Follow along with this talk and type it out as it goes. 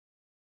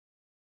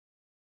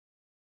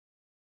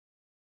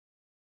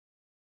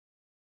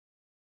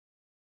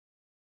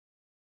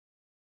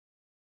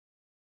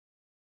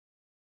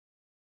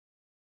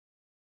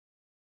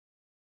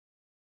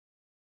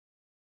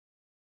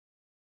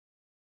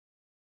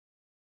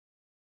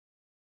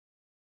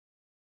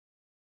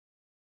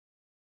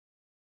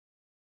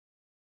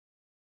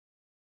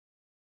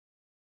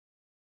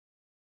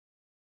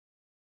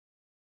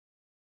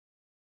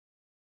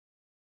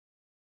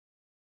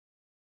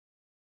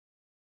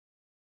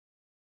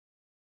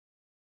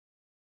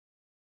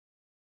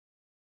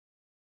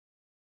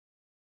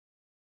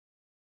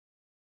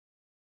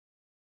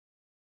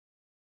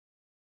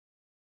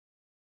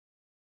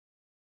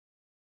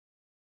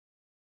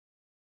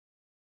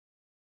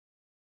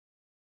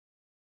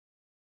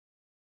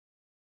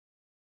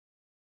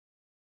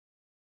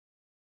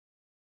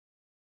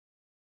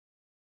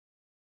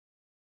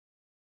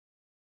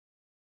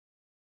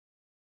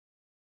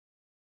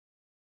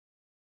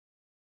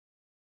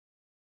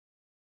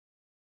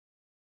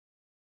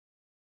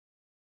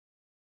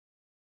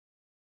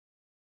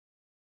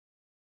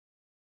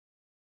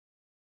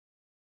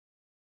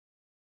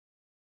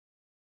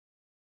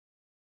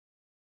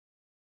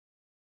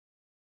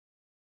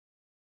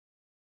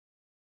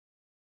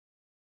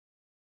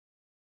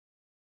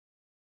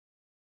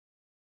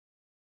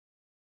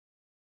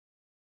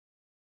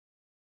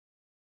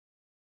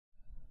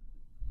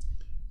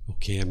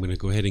Okay, I'm going to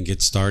go ahead and get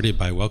started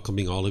by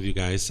welcoming all of you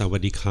guys.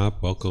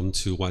 Sawadee-kap, welcome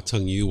to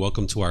Watang Yu,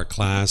 welcome to our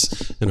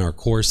class and our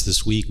course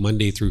this week,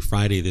 Monday through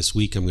Friday this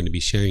week. I'm going to be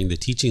sharing the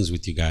teachings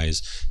with you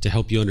guys to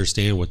help you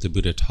understand what the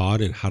Buddha taught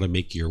and how to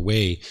make your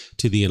way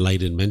to the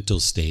enlightened mental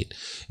state.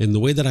 And the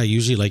way that I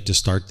usually like to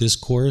start this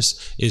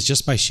course is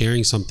just by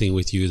sharing something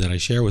with you that I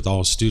share with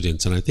all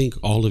students. And I think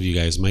all of you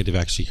guys might have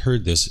actually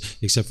heard this,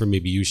 except for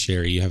maybe you,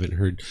 Sherry, you haven't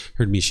heard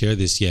me share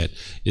this yet,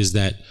 is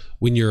that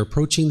when you're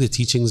approaching the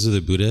teachings of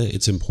the Buddha,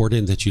 it's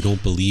important that you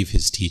don't believe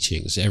his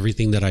teachings.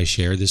 Everything that I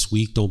share this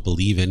week, don't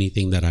believe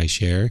anything that I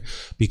share,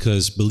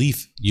 because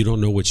belief, you don't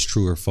know what's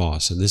true or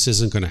false. And this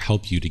isn't going to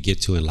help you to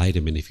get to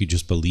enlightenment if you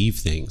just believe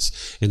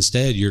things.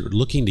 Instead, you're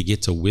looking to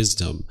get to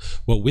wisdom.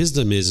 What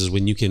wisdom is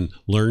when you can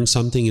learn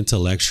something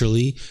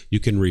intellectually,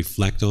 you can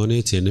reflect on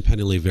it,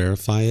 independently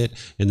verify it,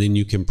 and then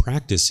you can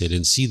practice it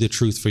and see the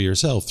truth for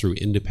yourself through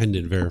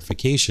independent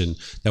verification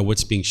that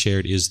what's being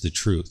shared is the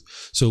truth.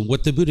 So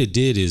what the Buddha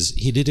did is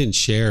he didn't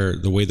share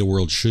the way the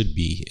world should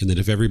be, and that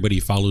if everybody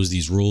follows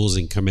these rules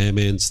and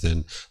commandments,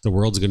 then the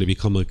world's going to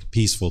become a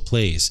peaceful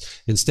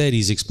place. Instead,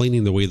 he's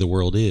explaining the way the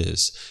world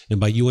is. And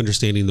by you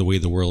understanding the way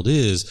the world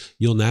is,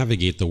 you'll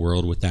navigate the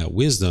world with that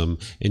wisdom,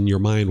 and your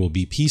mind will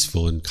be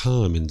peaceful and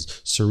calm and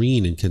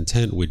serene and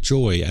content with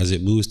joy as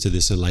it moves to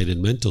this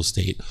enlightened mental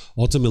state,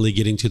 ultimately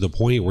getting to the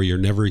point where you're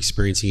never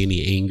experiencing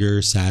any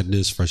anger,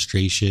 sadness,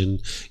 frustration,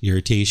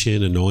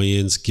 irritation,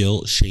 annoyance,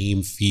 guilt,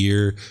 shame,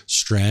 fear,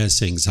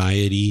 stress,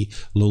 anxiety,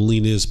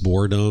 loneliness,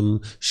 boredom,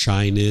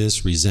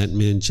 shyness,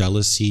 resentment,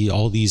 jealousy.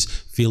 All these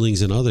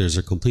feelings in others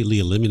are completely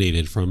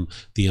eliminated from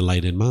the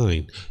enlightened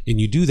mind.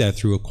 And you do that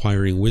through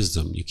acquiring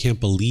wisdom. You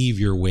can't believe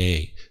your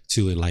way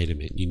to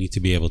enlightenment. You need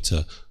to be able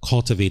to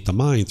cultivate the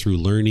mind through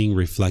learning,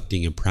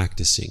 reflecting, and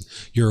practicing.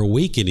 You're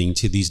awakening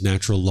to these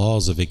natural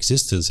laws of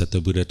existence that the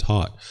Buddha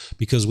taught.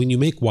 Because when you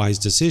make wise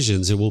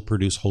decisions, it will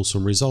produce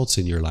wholesome results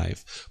in your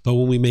life. But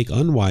when we make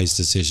unwise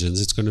decisions,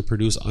 it's going to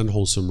produce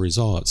unwholesome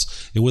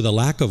results. And with a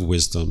lack of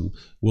wisdom,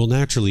 we'll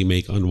naturally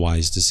make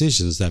unwise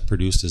decisions that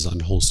produces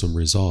unwholesome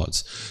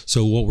results.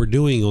 So what we're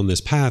doing on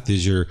this path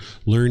is you're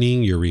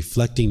learning, you're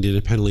reflecting,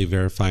 independently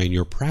verifying,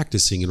 you're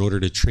practicing in order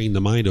to train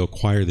the mind to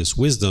acquire this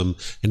wisdom.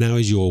 And now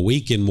as you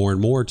awaken more and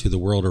more to the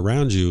world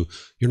around you,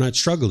 you're not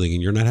struggling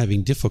and you're not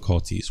having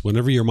difficulties.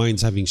 Whenever your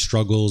mind's having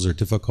struggles or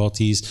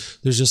difficulties,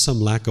 there's just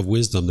some lack of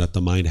wisdom that the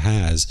mind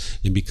has.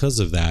 And because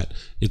of that,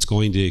 it's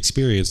going to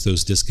experience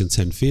those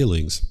discontent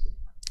feelings.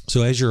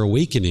 So as you're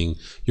awakening,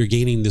 you're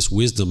gaining this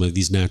wisdom of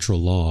these natural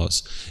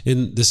laws.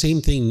 And the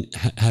same thing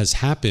has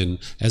happened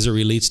as it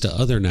relates to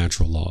other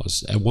natural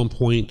laws. At one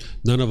point,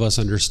 none of us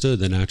understood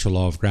the natural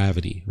law of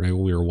gravity, right?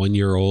 When we were 1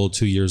 year old,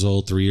 2 years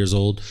old, 3 years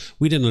old,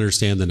 we didn't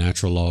understand the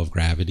natural law of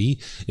gravity,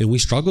 and we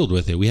struggled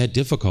with it. We had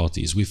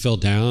difficulties. We fell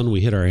down,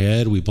 we hit our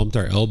head, we bumped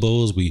our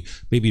elbows, we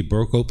maybe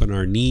broke open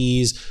our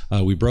knees,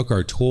 we broke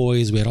our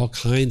toys. We had all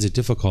kinds of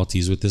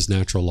difficulties with this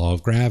natural law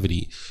of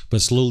gravity.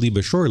 But slowly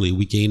but surely,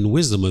 we gained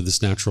wisdom of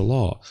this natural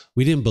law.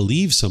 We didn't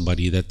believe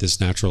somebody that this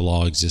natural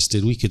law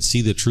existed. We could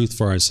see the truth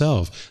for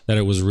ourselves, that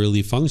it was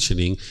really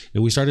functioning,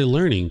 and we started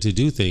learning to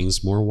do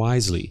things more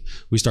wisely.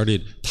 We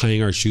started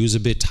tying our shoes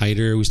a bit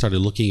tighter. We started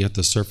looking at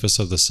the surface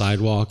of the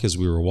sidewalk as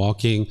we were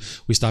walking.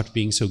 We stopped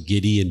being so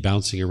giddy and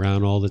bouncing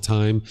around all the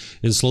time.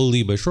 And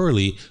slowly but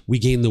surely, we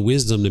gained the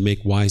wisdom to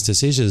make wise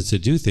decisions to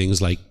do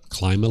things like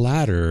climb a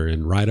ladder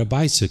and ride a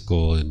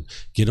bicycle and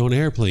get on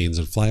airplanes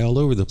and fly all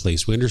over the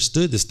place. We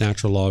understood this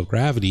natural law of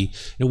gravity,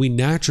 and we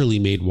naturally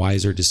made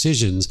wiser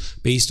decisions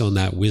based on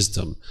that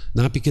wisdom.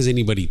 Not because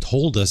anybody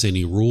told us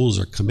any rules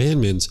or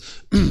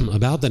commandments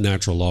about the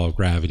natural law of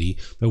gravity,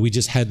 but we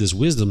just had this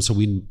wisdom, so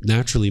we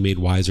naturally made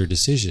wiser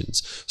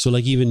decisions. So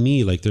like even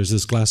me, like there's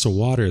this glass of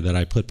water that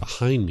I put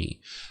behind me.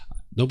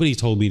 Nobody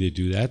told me to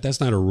do that. That's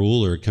not a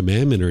rule or a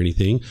commandment or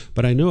anything,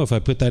 but I know if I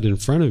put that in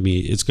front of me,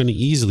 it's going to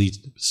easily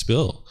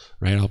spill,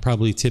 right? I'll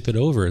probably tip it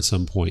over at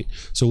some point.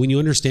 So when you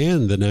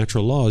understand the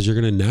natural laws, you're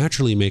going to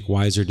naturally make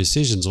wiser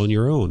decisions on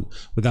your own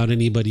without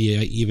anybody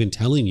even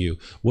telling you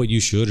what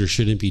you should or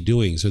shouldn't be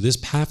doing. So this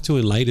path to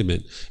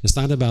enlightenment, it's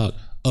not about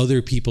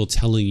other people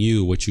telling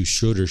you what you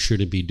should or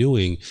shouldn't be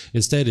doing.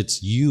 Instead,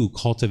 it's you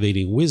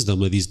cultivating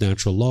wisdom of these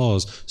natural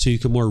laws so you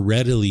can more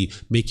readily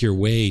make your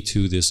way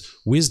to this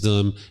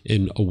wisdom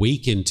and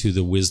awaken to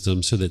the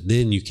wisdom so that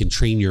then you can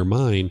train your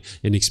mind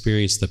and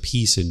experience the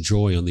peace and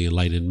joy on the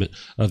enlightenment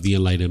of the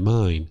enlightened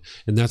mind.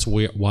 And that's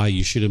why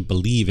you shouldn't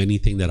believe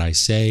anything that I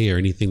say or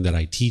anything that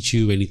I teach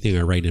you, anything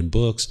I write in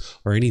books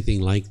or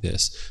anything like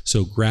this.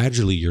 So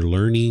gradually you're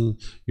learning,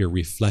 you're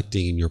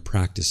reflecting, and you're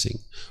practicing.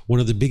 One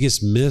of the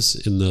biggest myths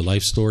in the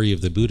life story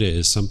of the Buddha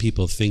is some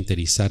people think that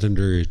he sat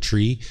under a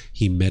tree,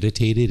 he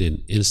meditated,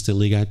 and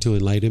instantly got to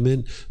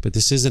enlightenment. But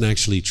this isn't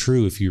actually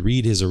true. If you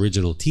read his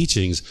original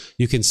teachings,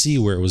 you can see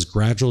where it was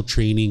gradual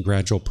training,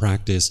 gradual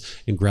practice,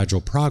 and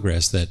gradual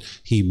progress that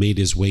he made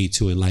his way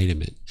to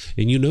enlightenment.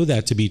 And you know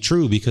that to be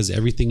true because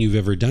everything you've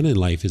ever done in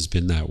life has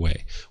been that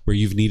way, where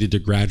you've needed to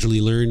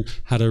gradually learn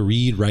how to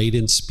read, write,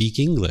 and speak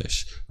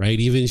English, right?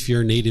 Even if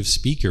you're a native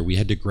speaker, we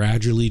had to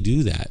gradually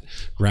do that.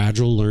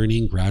 Gradual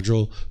learning,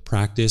 gradual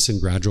practice, and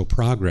and gradual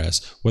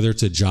progress. Whether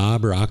it's a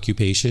job or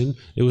occupation,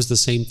 it was the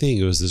same thing.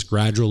 It was this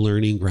gradual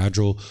learning,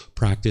 gradual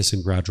practice,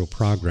 and gradual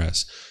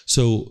progress.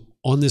 So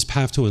on this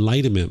path to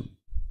enlightenment,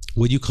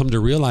 what you come to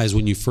realize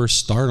when you first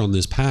start on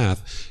this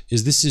path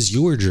is this is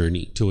your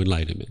journey to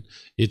enlightenment.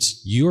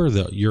 It's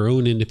your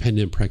own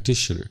independent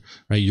practitioner,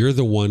 right? You're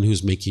the one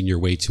who's making your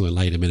way to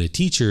enlightenment. A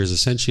teacher is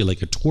essentially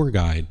like a tour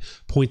guide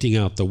pointing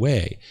out the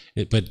way,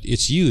 but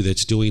it's you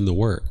that's doing the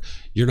work.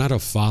 You're not a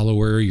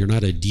follower, you're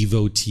not a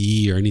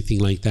devotee or anything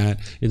like that.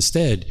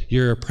 Instead,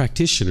 you're a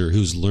practitioner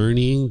who's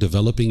learning,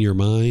 developing your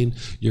mind.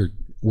 You're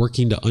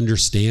working to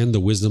understand the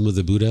wisdom of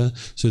the Buddha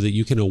so that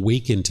you can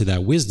awaken to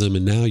that wisdom,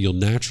 and now you'll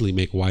naturally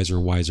make wiser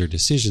and wiser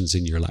decisions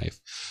in your life.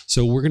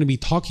 So we're going to be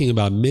talking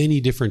about many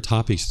different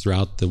topics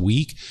throughout the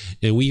week,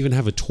 and we even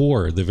have a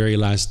tour. The very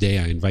last day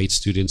I invite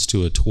students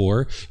to a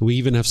tour. We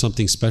even have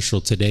something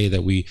special today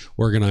that we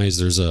organized.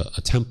 There's a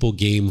temple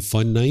game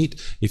fun night.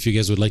 If you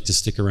guys would like to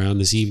stick around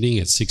this evening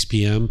at 6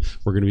 p.m.,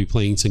 we're going to be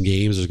playing some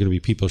games. There's going to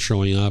be people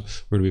showing up.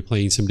 We're going to be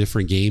playing some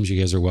different games. You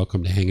guys are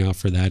welcome to hang out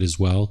for that as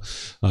well.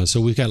 So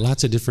we've got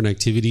lots of different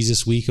activities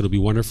this week. It'll be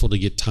wonderful to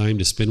get time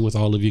to spend with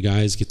all of you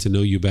guys, get to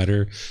know you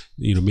better.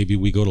 You know, maybe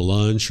we go to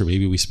lunch, or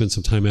maybe we spend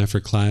some time after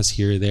class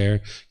here or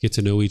there, get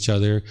to know each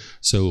other.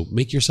 So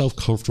make yourself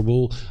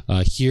comfortable.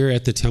 Here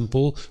at the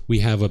temple, we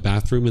have a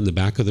bathroom in the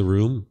back of the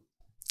room.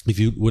 If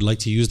you would like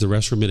to use the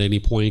restroom at any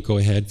point, go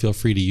ahead. Feel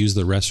free to use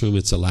the restroom.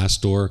 It's the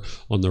last door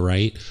on the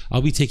right.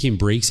 I'll be taking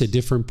breaks at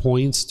different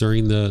points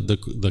during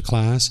the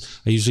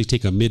class. I usually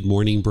take a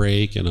mid-morning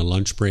break and a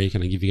lunch break,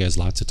 and I give you guys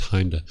lots of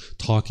time to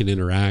talk and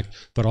interact.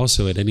 But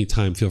also at any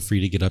time, feel free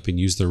to get up and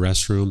use the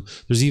restroom.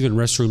 There's even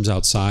restrooms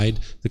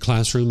outside the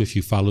classroom. If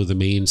you follow the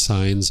main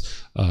signs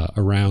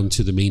around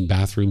to the main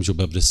bathrooms, you'll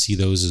be able to see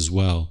those as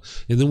well.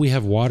 And then we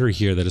have water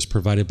here that is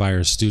provided by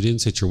our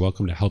students that you're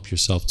welcome to help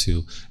yourself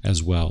to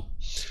as well.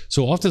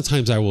 So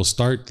oftentimes I will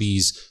start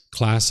these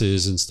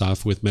classes and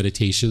stuff with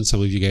meditation.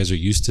 Some of you guys are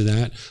used to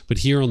that. But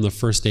here on the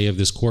first day of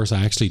this course,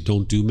 I actually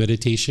don't do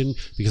meditation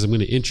because I'm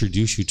going to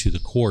introduce you to the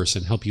course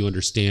and help you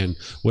understand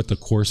what the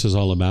course is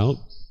all about.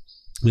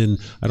 And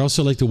I'd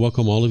also like to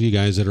welcome all of you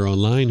guys that are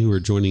online who are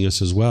joining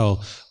us as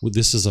well.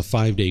 This is a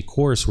 5-day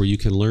course where you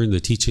can learn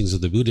the teachings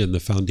of the Buddha and the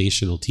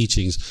foundational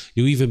teachings.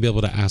 You'll even be able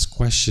to ask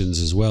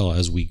questions as well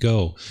as we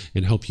go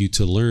and help you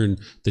to learn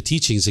the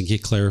teachings and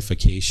get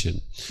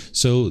clarification.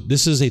 So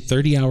this is a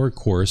 30-hour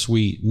course.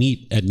 We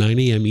meet at 9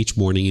 a.m. each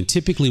morning, and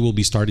typically we'll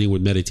be starting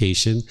with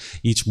meditation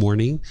each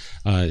morning.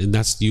 And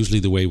that's usually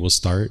the way we'll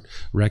start.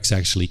 Rex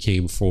actually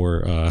came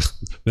for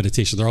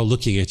meditation. They're all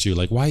looking at you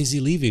like, why is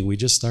he leaving? We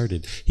just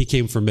started. He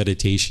came for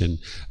meditation,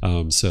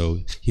 so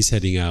he's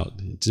heading out.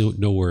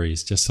 No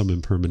worries, just some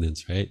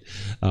impermanence, right?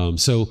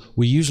 So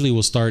we usually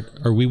will start,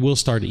 or we will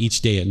start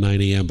each day at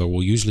 9 a.m., but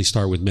we'll usually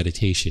start with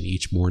meditation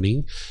each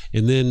morning.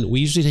 And then we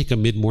usually take a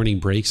mid-morning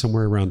break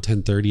somewhere around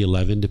 10:30,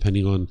 11,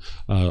 depending on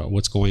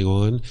what's going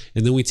on.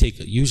 And then we take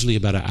usually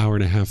about an hour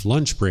and a half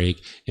lunch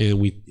break, and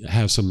we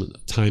have some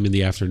time in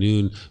the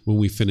afternoon when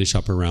we finish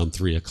up around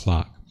 3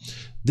 o'clock.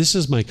 This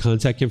is my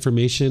contact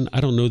information. I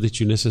don't know that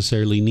you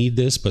necessarily need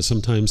this, but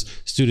sometimes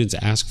students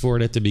ask for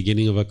it at the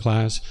beginning of a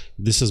class.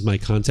 This is my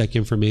contact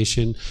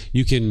information.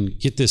 You can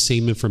get this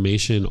same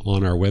information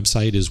on our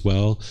website as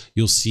well.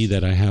 You'll see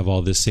that I have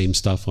all this same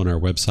stuff on our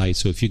website.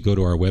 So if you go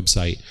to our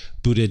website,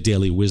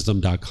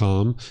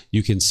 buddhadailywisdom.com,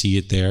 you can see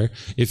it there.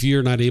 If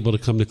you're not able to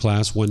come to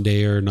class one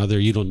day or another,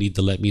 you don't need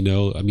to let me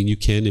know. I mean, you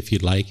can if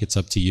you'd like. It's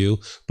up to you,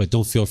 but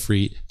don't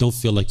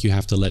feel like you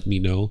have to let me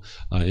know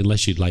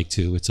unless you'd like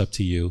to. It's up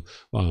to you.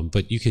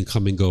 But you can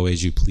come and go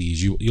as you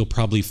please. You'll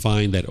probably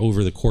find that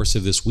over the course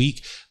of this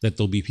week that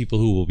there'll be people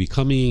who will be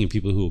coming and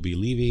people who will be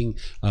leaving.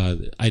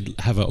 I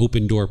have an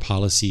open door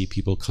policy.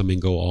 People come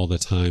and go all the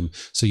time.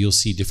 So you'll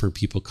see different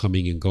people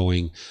coming and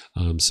going.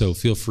 So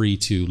feel free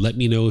to let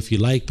me know if you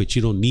like, but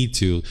you don't need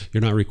to.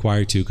 You're not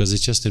required to, because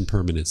it's just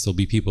impermanence. There'll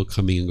be people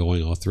coming and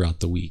going all throughout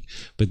the week.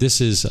 But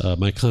this is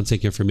my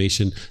contact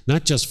information,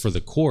 not just for the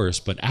course,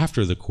 but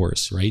after the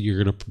course, right?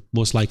 You're going to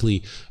most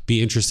likely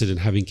be interested in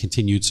having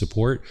continued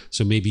support.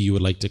 So maybe you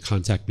would like to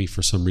contact me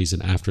for some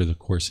reason after the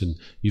course, and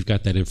you've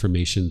got that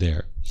information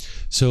there.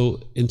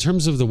 So in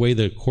terms of the way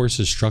the course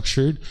is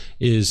structured,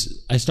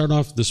 is I start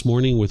off this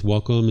morning with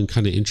welcome and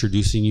kind of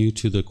introducing you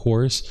to the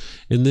course.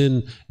 And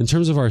then in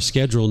terms of our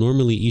schedule,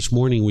 normally each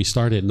morning we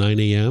start at 9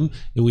 a.m.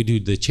 and we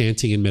do the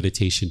chanting and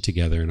meditation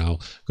together. And I'm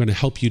going to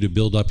help you to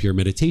build up your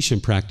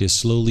meditation practice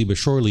slowly but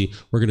surely.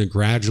 We're going to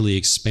gradually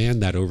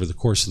expand that over the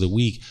course of the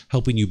week,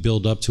 helping you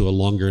build up to a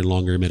longer and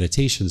longer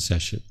meditation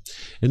session.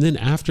 And then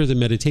after the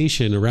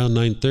meditation, around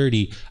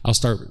 9:30, I'll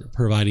start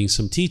providing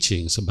some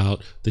teachings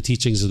about the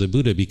teachings of the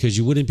Buddha, because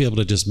you wouldn't be able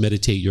to just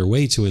meditate your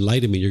way to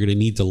enlightenment. You're going to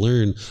need to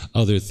learn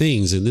other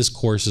things. And this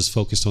course is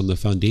focused on the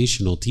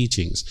foundational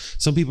teachings.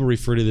 Some people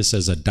refer to this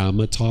as a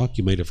Dhamma talk.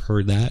 You might have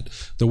heard that.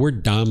 The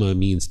word Dhamma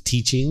means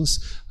teachings.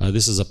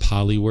 This is a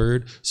Pali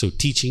word. So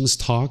teachings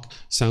talk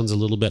sounds a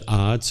little bit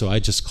odd. So I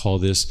just call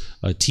this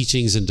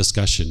teachings and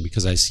discussion,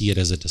 because I see it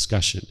as a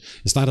discussion.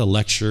 It's not a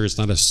lecture. It's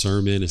not a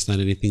sermon. It's not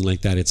anything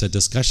like that. It's a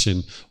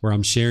discussion where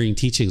I'm sharing sharing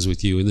teachings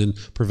with you and then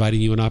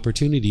providing you an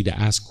opportunity to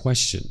ask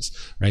questions,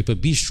 right?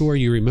 But be sure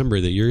you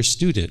remember that you're a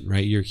student,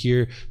 right? You're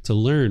here to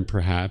learn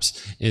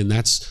perhaps, and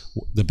that's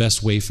the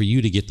best way for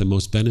you to get the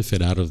most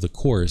benefit out of the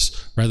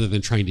course, rather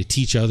than trying to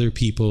teach other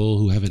people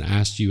who haven't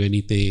asked you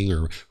anything,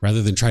 or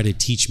rather than try to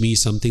teach me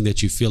something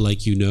that you feel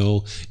like you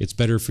know. It's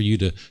better for you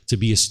to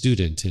be a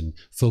student and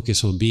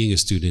focus on being a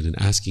student and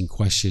asking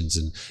questions.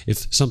 And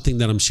if something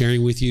that I'm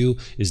sharing with you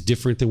is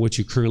different than what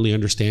you currently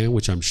understand,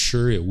 which I'm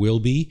sure it will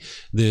be,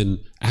 then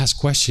ask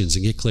questions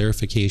and get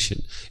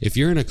clarification. If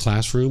you're in a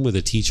classroom with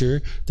a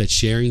teacher that's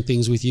sharing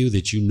things with you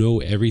that you know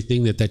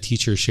everything that that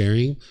teacher is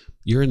sharing,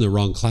 you're in the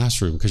wrong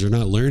classroom, because you're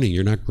not learning,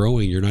 you're not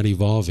growing, you're not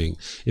evolving.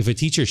 If a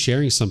teacher is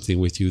sharing something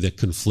with you that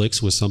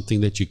conflicts with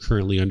something that you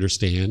currently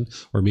understand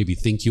or maybe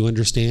think you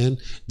understand,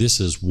 this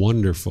is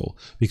wonderful.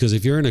 Because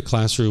if you're in a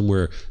classroom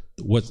where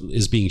what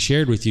is being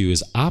shared with you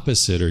is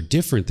opposite or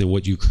different than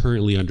what you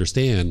currently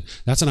understand,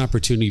 that's an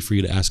opportunity for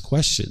you to ask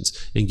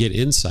questions and get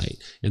insight,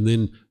 and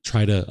then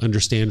try to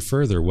understand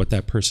further what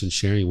that person's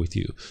sharing with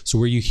you. So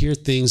where you hear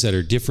things that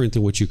are different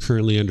than what you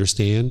currently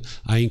understand,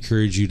 I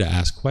encourage you to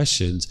ask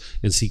questions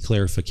and seek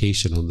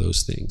clarification on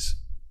those things.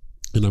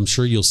 And I'm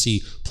sure you'll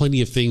see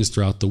plenty of things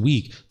throughout the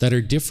week that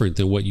are different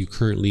than what you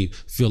currently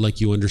feel like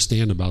you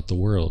understand about the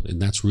world.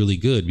 And that's really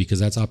good, because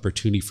that's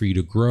opportunity for you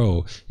to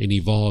grow and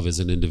evolve as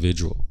an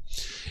individual.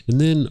 And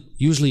then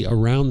usually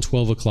around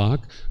 12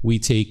 o'clock, we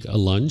take a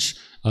lunch.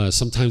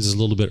 Sometimes it's a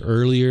little bit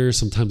earlier,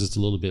 sometimes it's a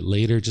little bit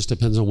later, just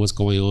depends on what's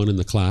going on in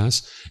the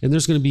class. And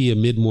there's going to be a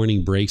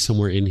mid-morning break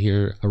somewhere in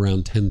here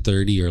around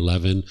 10:30 or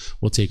 11.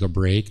 We'll take a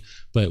break,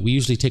 but we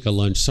usually take a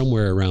lunch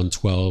somewhere around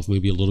 12,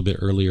 maybe a little bit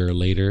earlier or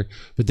later.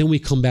 But then we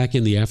come back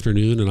in the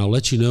afternoon, and I'll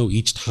let you know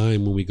each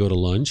time when we go to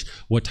lunch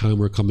what time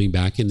we're coming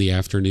back in the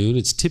afternoon.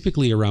 It's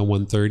typically around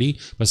 1:30,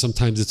 but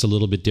sometimes it's a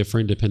little bit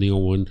different depending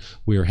on when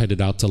we are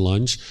headed out to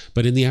lunch.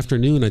 But in the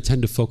afternoon, I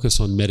tend to focus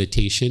on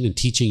meditation and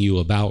teaching you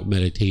about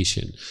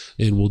meditation.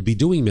 And we'll be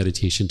doing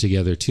meditation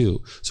together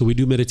too. So we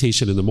do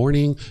meditation in the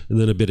morning,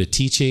 and then a bit of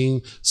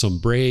teaching, some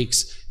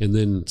breaks, and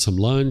then some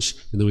lunch,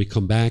 and then we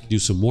come back, do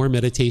some more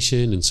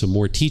meditation and some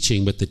more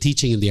teaching. But the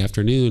teaching in the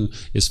afternoon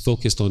is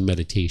focused on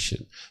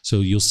meditation.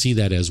 So you'll see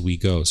that as we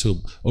go.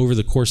 So over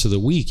the course of the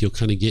week, you'll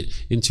kind of get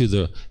into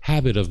the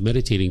habit of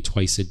meditating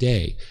twice a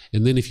day.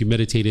 And then if you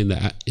meditate in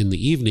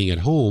the evening at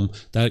home,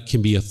 that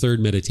can be a third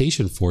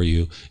meditation for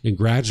you. And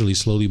gradually,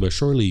 slowly but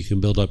surely, you can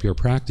build up your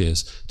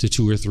practice to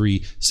 2 or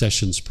 3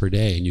 sessions per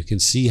day, and you can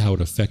see how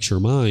it affects your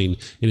mind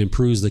and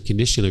improves the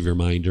condition of your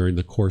mind during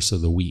the course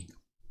of the week.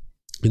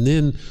 And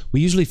then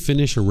we usually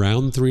finish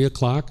around 3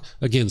 o'clock.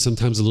 Again,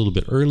 sometimes a little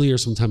bit earlier,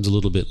 sometimes a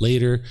little bit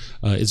later.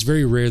 It's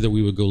very rare that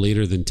we would go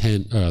later than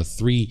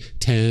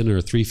 3:10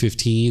 or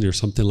 3:15 or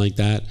something like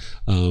that.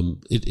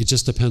 It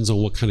just depends on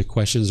what kind of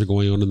questions are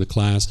going on in the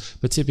class,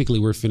 but typically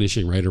we're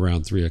finishing right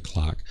around 3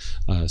 o'clock.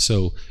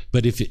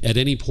 But if at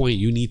any point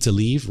you need to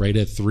leave right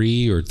at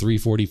 3 or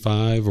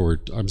 3:45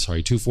 or, I'm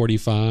sorry,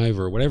 2:45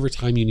 or whatever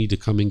time you need to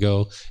come and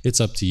go, it's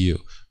up to you,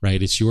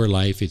 right? It's your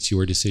life, it's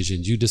your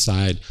decisions. You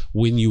decide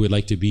when you would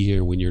like to be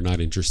here, when you're not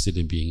interested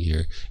in being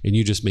here, and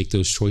you just make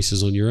those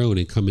choices on your own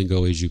and come and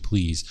go as you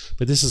please.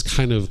 But this is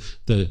kind of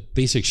the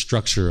basic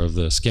structure of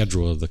the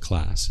schedule of the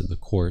class and the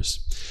course.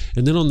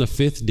 And then on the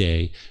 5th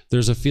day,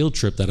 there's a field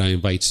trip that I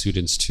invite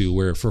students to,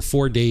 where for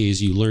 4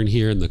 days you learn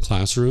here in the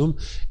classroom,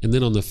 and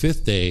then on the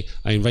 5th day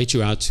I invite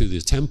you out to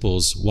the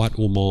temples Wat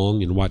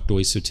Umong and Wat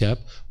Doi Sutep.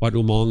 Wat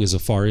Umong is a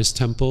forest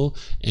temple,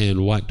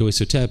 and Wat Doi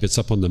Sutep, it's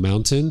up on the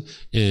mountain,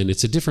 and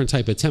it's a different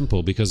type of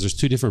temple because there's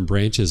 2 different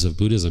branches of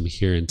Buddhism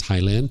here in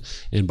Thailand.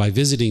 And by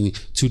visiting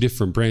 2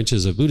 different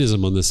branches of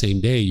Buddhism on the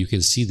same day, you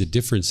can see the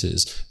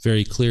differences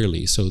very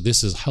clearly. So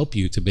this has helped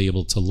you to be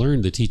able to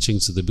learn the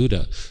teachings of the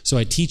Buddha. So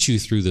I teach you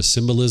through the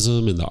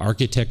symbolism and the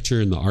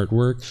architecture and the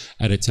artwork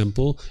at a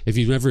temple. If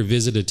you've ever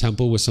visited a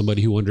temple with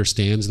somebody who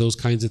understands those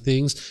kinds of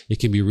things, it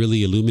can be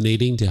really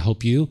illuminating to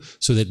help you,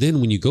 so that then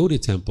when you go to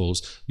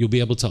temples, you'll be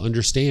able to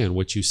understand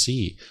what you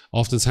see.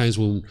 Oftentimes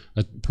when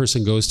a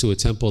person goes to a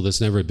temple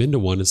that's never been to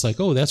one, it's like,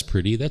 oh, that's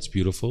pretty, that's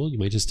beautiful. You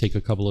might just take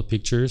a couple of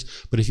pictures.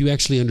 But if you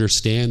actually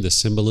understand the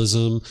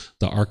symbolism,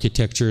 the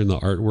architecture, and the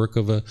artwork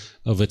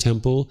of a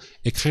temple,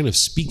 it kind of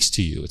speaks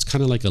to you. It's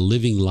kind of like a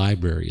living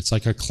library. It's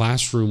like a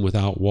classroom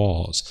without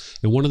walls.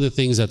 And one of the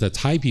things that the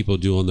Thai people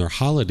do on their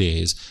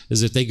holidays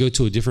is if they go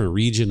to a different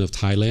region of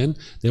Thailand,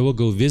 they will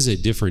go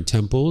visit different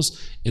temples,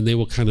 and they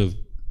will kind of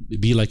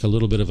be like a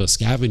little bit of a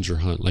scavenger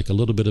hunt, like a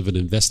little bit of an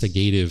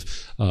investigative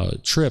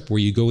trip, where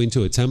you go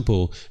into a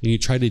temple and you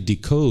try to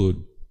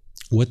decode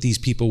what these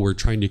people were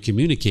trying to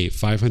communicate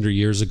 500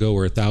 years ago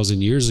or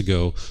 1,000 years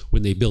ago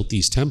when they built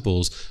these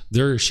temples.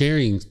 They're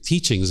sharing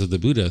teachings of the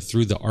Buddha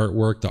through the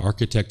artwork, the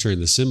architecture, and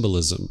the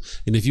symbolism.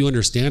 And if you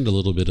understand a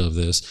little bit of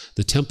this,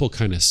 the temple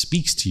kind of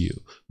speaks to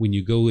you when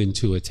you go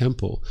into a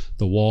temple.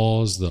 The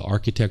walls, the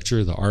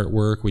architecture, the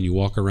artwork, when you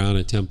walk around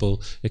a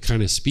temple, it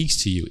kind of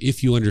speaks to you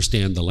if you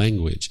understand the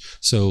language.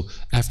 So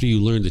after you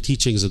learn the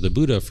teachings of the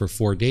Buddha for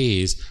 4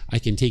 days, I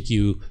can take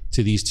you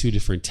to these 2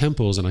 different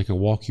temples, and I can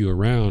walk you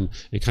around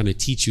and kind of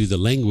teach you the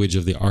language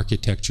of the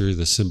architecture,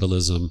 the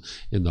symbolism,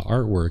 and the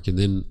artwork. And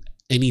then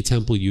any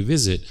temple you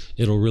visit,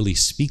 it'll really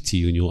speak to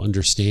you, and you'll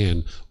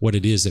understand what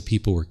it is that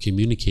people were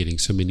communicating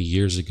so many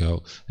years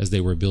ago as they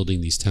were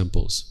building these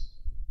temples.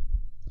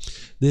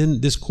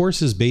 Then this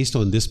course is based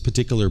on this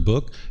particular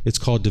book. It's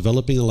called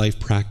Developing a Life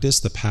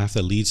Practice, The Path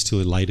That Leads to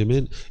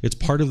Enlightenment. It's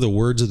part of the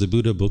Words of the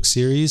Buddha book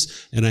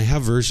series, and I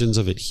have versions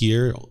of it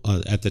here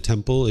at the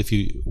temple if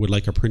you would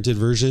like a printed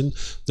version.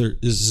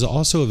 This is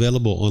also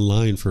available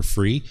online for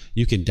free.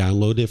 You can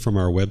download it from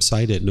our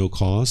website at no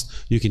cost.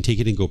 You can take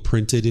it and go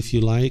print it if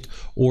you like,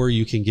 or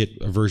you can get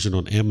a version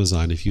on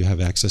Amazon if you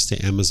have access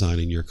to Amazon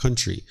in your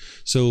country.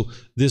 So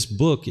this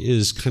book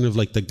is kind of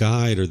like the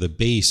guide or the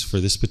base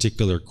for this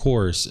particular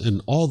course and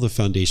all the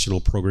foundational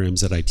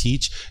programs that I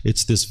teach.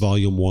 It's this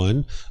volume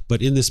 1,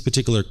 but in this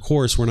particular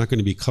course, we're not going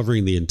to be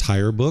covering the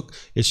entire book.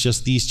 It's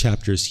just these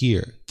chapters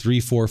here, 3,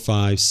 4,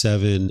 5,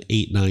 7,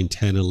 8, 9,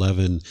 10,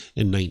 11,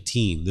 and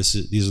 19.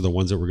 These are the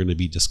ones that we're going to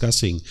be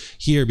discussing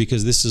here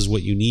because this is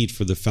what you need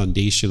for the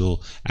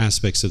foundational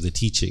aspects of the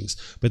teachings.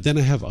 But then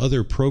I have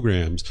other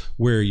programs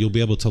where you'll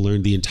be able to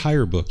learn the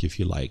entire book if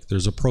you like.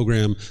 There's a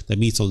program that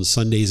meets on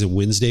Sundays and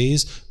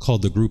Wednesdays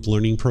called the Group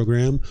Learning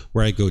Program,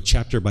 where I go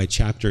chapter by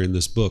chapter in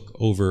this book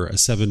over a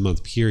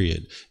 7-month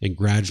period and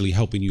gradually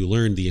helping you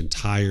learn the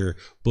entire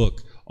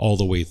book all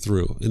the way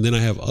through. And then I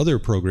have other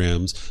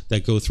programs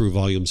that go through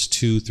volumes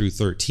 2 through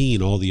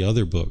 13, all the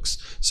other books.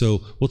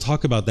 So we'll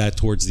talk about that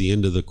towards the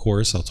end of the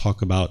course. I'll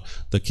talk about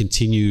the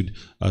continued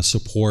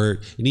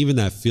support and even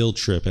that field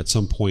trip at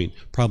some point,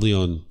 probably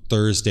on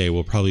Thursday.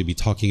 We'll probably be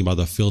talking about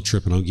the field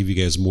trip, and I'll give you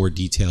guys more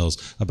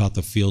details about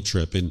the field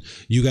trip. And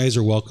you guys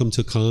are welcome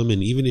to come,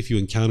 and even if you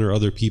encounter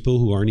other people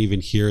who aren't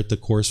even here at the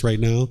course right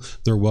now,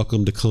 they're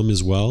welcome to come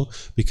as well,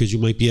 because you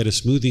might be at a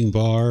smoothing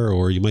bar,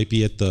 or you might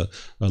be at the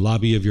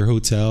lobby of your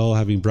hotel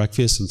having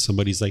breakfast, and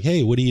somebody's like,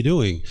 hey, what are you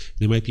doing?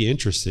 They might be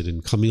interested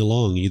in coming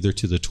along either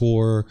to the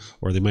tour,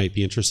 or they might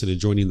be interested in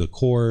joining the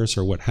course,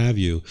 or what have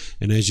you.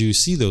 And as you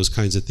see those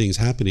kinds of things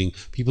happening,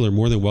 people are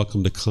more than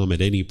welcome to come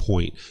at any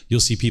point.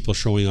 You'll see people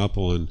showing up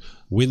on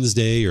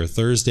Wednesday or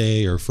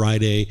Thursday or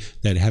Friday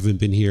that haven't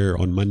been here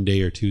on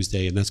Monday or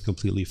Tuesday, and that's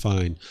completely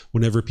fine.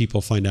 Whenever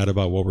people find out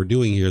about what we're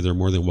doing here, they're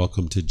more than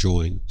welcome to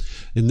join.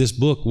 And this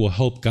book will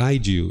help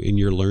guide you in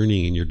your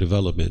learning and your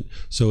development.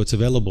 So it's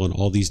available in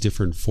all these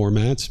different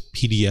formats,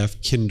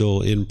 PDF,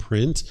 Kindle, in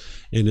print,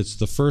 and it's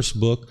the first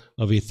book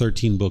of a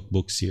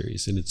 13-book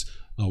series. And it's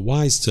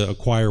wise to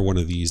acquire one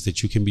of these,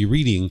 that you can be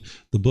reading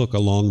the book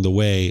along the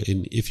way.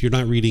 And if you're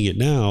not reading it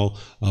now,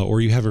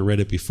 or you haven't read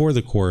it before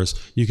the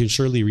course, you can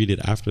surely read it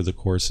after the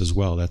course as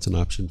well. That's an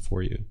option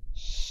for you.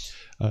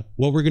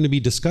 What we're going to be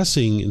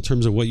discussing in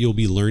terms of what you'll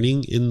be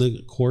learning in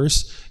the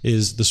course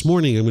is, this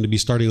morning I'm going to be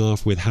starting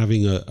off with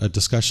having a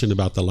discussion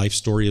about the life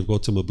story of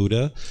Gotama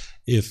Buddha.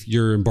 If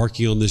you're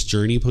embarking on this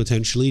journey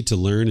potentially to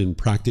learn and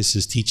practice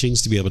his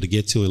teachings to be able to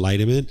get to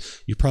enlightenment,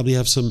 you probably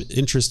have some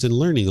interest in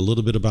learning a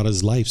little bit about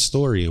his life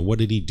story and what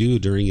did he do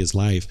during his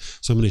life.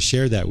 So I'm going to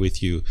share that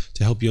with you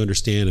to help you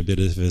understand a bit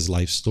of his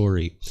life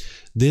story.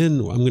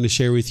 Then I'm going to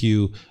share with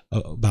you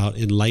about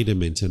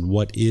enlightenment and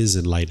what is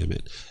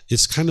enlightenment.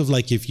 It's kind of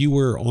like if you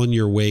were on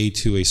your way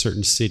to a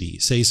certain city.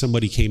 Say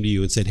somebody came to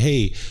you and said,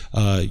 hey,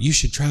 you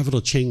should travel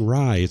to Chiang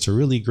Rai. It's a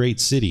really great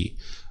city.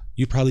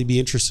 You'd probably be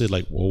interested,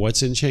 like, well,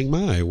 what's in Chiang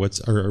Mai? What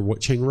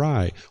Chiang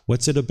Rai?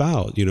 What's it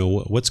about? You know,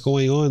 what's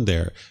going on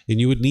there? And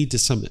you would need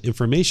some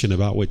information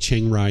about what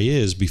Chiang Rai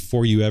is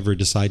before you ever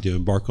decide to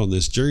embark on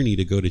this journey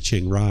to go to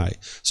Chiang Rai.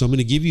 So I'm going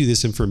to give you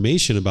this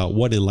information about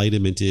what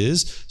enlightenment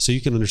is, so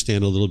you can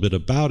understand a little bit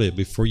about it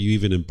before you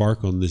even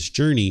embark on this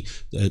journey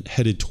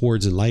headed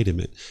towards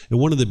enlightenment. And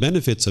one of the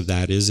benefits of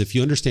that is, if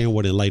you understand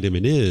what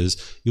enlightenment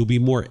is, you'll be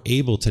more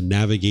able to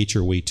navigate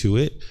your way to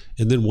it.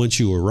 And then once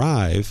you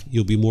arrive,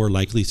 you'll be more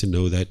likely to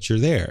know that you're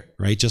there,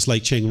 right? Just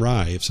like Chiang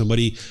Rai. If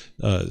somebody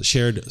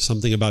shared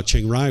something about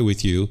Chiang Rai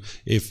with you,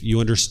 if you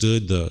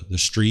understood the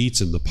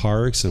streets and the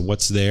parks and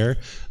what's there,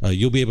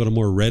 you'll be able to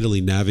more readily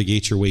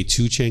navigate your way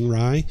to Chiang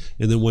Rai.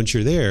 And then once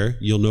you're there,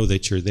 you'll know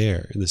that you're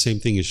there. And the same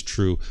thing is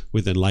true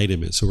with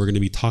enlightenment. So we're going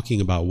to be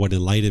talking about what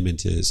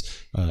enlightenment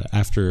is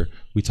after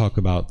we talk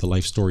about the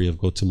life story of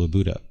Gotama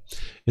Buddha.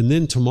 And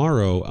then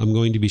tomorrow, I'm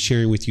going to be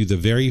sharing with you the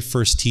very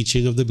first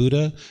teaching of the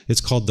Buddha. It's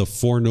called the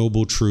Four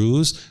Noble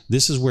Truths.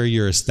 This is where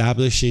you're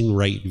establishing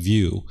right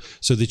view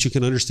so that you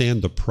can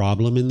understand the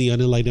problem in the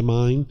unenlightened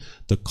mind,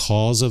 the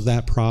cause of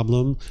that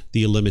problem,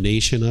 the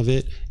elimination of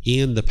it,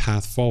 and the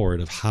path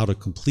forward of how to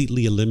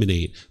completely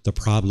eliminate the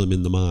problem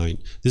in the mind.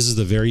 This is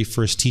the very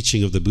first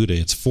teaching of the Buddha.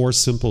 It's 4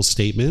 simple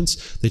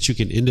statements that you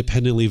can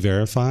independently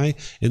verify.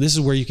 And this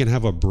is where you can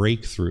have a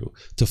breakthrough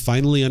to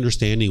finally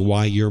understanding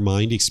why your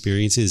mind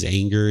experiences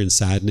anger and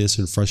sadness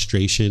and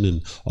frustration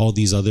and all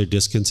these other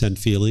discontent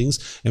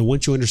feelings. And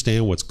once you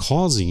understand what's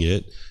causing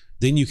it,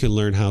 then you can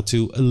learn how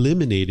to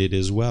eliminate it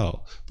as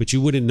well. But you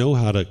wouldn't know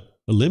how to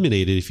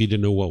eliminate it if you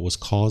didn't know what was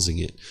causing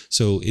it.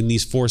 So in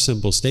these 4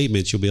 simple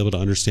statements, you'll be able to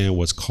understand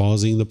what's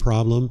causing the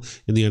problem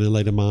in the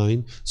unenlightened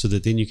mind, so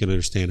that then you can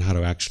understand how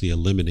to actually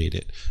eliminate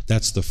it.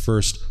 That's the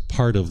first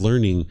part of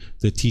learning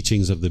the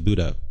teachings of the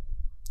Buddha.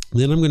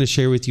 Then I'm going to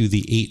share with you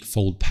the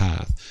Eightfold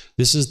Path.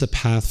 This is the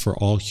path for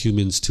all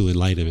humans to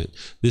enlightenment.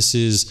 This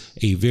is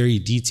a very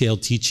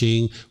detailed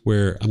teaching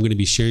where I'm going to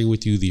be sharing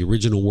with you the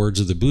original words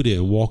of the Buddha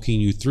and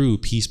walking you through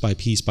piece by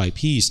piece by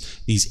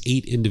piece these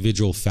 8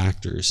 individual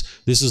factors.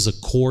 This is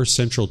a core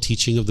central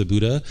teaching of the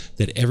Buddha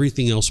that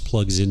everything else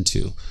plugs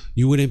into.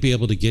 You wouldn't be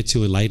able to get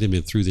to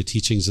enlightenment through the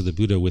teachings of the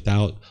Buddha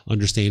without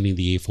understanding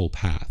the Eightfold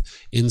Path.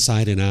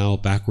 Inside and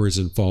out, backwards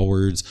and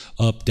forwards,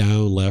 up,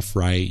 down, left,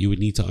 right. You would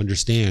need to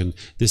understand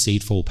this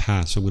Eightfold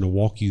Path. So I'm going to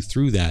walk you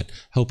through that,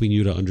 helping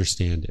you to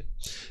understand it.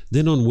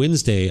 Then on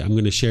Wednesday, I'm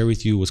going to share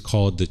with you what's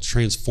called the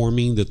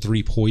Transforming the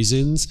 3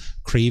 Poisons,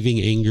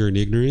 Craving, Anger, and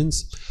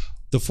Ignorance.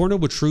 The Four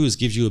Noble Truths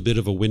gives you a bit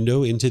of a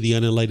window into the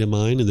unenlightened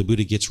mind, and the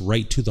Buddha gets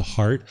right to the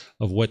heart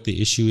of what the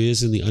issue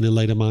is in the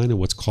unenlightened mind and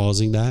what's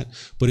causing that.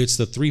 But it's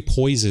the 3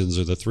 poisons,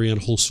 or the 3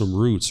 unwholesome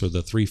roots, or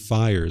the 3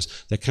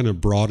 fires that kind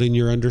of broaden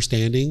your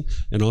understanding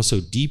and also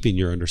deepen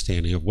your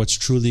understanding of what's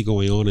truly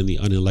going on in the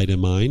unenlightened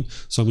mind.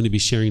 So I'm going to be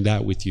sharing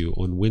that with you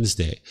on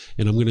Wednesday.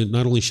 And I'm going to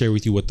not only share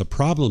with you what the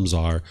problems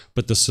are,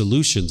 but the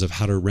solutions of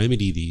how to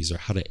remedy these, or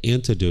how to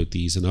antidote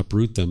these and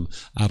uproot them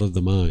out of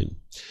the mind.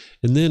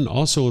 And then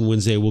also on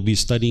Wednesday, we'll be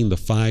studying the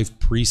 5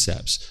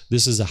 precepts.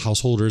 This is a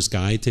householder's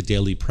guide to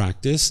daily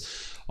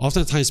practice.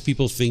 Oftentimes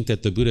people think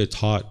that the Buddha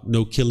taught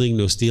no killing,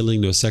 no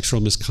stealing, no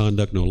sexual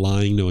misconduct, no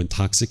lying, no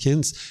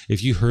intoxicants.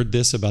 If you heard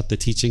this about the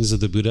teachings of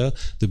the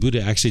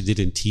Buddha actually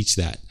didn't teach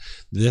that.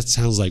 That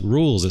sounds like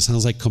rules. It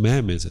sounds like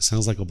commandments. It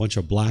sounds like a bunch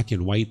of black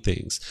and white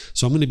things.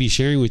 So I'm going to be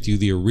sharing with you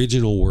the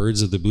original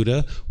words of the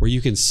Buddha, where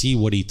you can see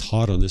what he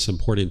taught on this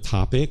important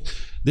topic.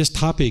 This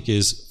topic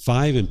is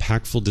 5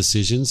 impactful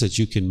decisions that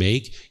you can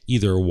make,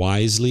 either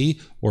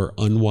wisely or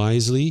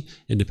unwisely.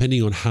 And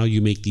depending on how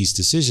you make these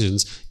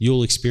decisions,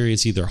 you'll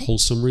experience either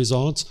wholesome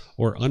results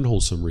or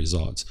unwholesome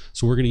results.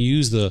 So we're going to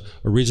use the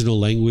original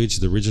language,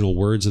 the original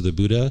words of the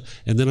Buddha,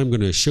 and then I'm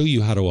going to show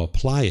you how to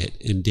apply it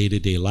in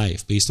day-to-day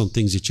life based on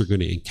things that you're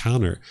going to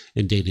encounter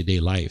in day-to-day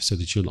life, so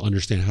that you'll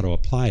understand how to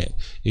apply it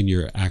in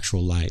your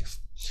actual life.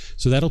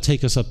 So that'll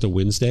take us up to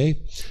Wednesday.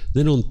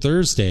 Then on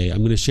Thursday, I'm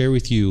going to share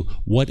with you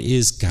what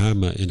is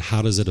karma and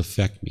how does it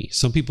affect me.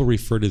 Some people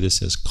refer to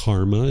this as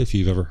karma, if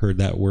you've ever heard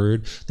that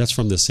word. That's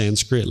from the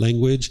Sanskrit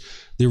language.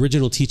 The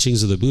original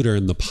teachings of the Buddha are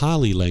in the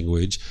Pali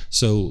language.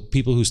 So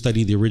people who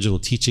study the original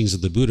teachings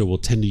of the Buddha will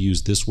tend to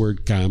use this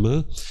word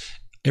karma.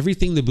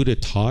 Everything the Buddha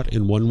taught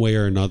in one way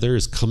or another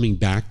is coming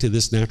back to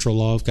this natural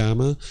law of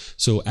karma.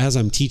 So as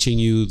I'm teaching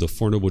you the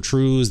Four Noble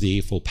Truths, the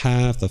Eightfold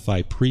Path, the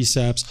 5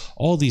 precepts,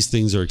 all these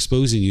things are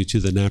exposing you to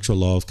the natural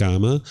law of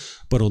karma.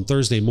 But on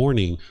Thursday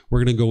morning,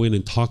 we're going to go in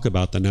and talk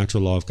about the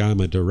natural law of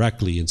karma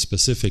directly and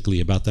specifically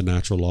about the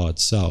natural law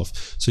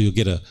itself. So you'll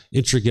get an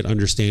intricate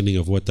understanding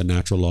of what the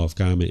natural law of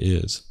karma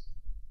is.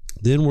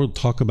 Then we'll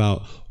talk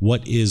about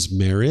what is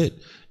merit,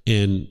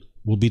 and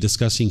we'll be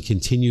discussing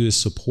continuous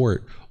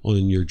support on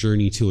your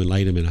journey to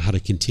enlightenment, how to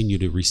continue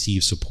to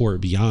receive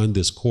support beyond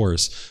this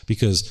course,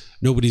 because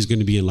nobody's going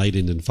to be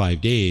enlightened in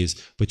 5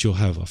 days, but you'll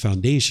have a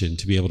foundation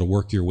to be able to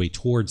work your way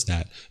towards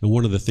that. And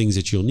one of the things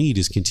that you'll need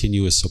is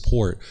continuous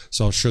support.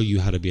 So I'll show you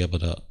how to be able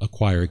to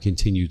acquire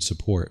continued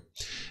support.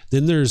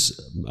 Then there's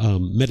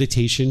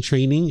meditation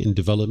training and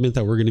development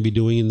that we're going to be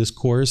doing in this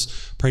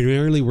course.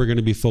 Primarily, we're going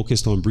to be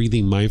focused on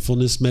breathing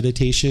mindfulness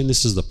meditation.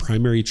 This is the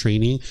primary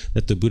training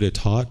that the Buddha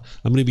taught.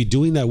 I'm going to be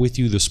doing that with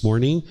you this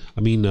morning,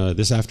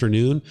 this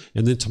afternoon,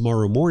 and then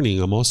tomorrow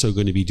morning, I'm also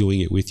going to be doing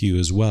it with you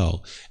as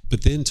well.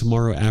 But then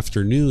tomorrow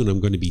afternoon, I'm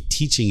going to be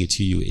teaching it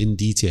to you in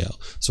detail.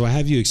 So I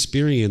have you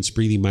experience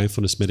breathing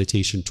mindfulness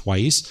meditation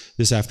twice,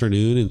 this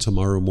afternoon and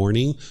tomorrow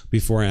morning,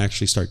 before I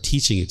actually start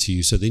teaching it to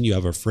you. So then you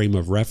have a frame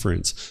of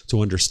reference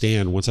to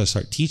understand. Once I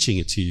start teaching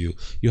it to you,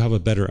 you have a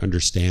better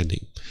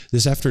understanding.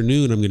 This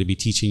afternoon, I'm going to be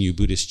teaching you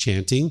Buddhist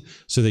chanting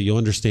so that you'll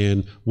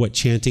understand what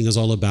chanting is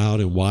all about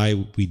and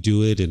why we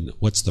do it and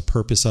what's the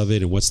purpose of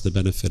it and what's the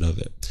benefit of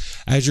it.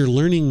 As you're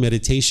learning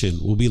meditation,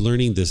 we'll be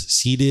learning the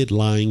seated,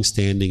 lying,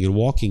 standing, and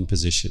walking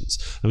positions.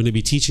 I'm going to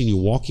be teaching you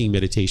walking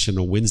meditation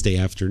on Wednesday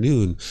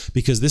afternoon,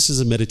 because this is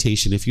a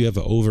meditation. If you have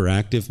an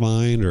overactive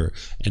mind or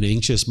an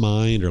anxious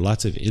mind or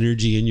lots of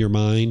energy in your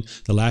mind,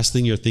 the last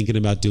thing you're thinking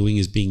about doing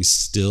is being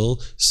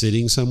still,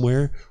 sitting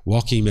somewhere.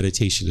 Walking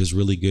meditation is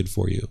really good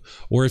for you.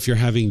 Or if you're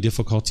having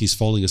difficulties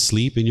falling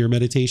asleep in your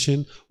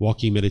meditation,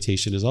 walking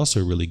meditation is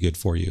also really good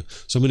for you.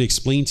 So I'm going to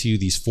explain to you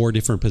these 4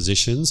 different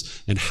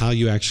positions and how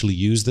you actually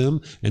use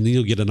them, and then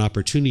you'll get an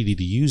opportunity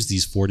to use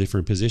these 4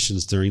 different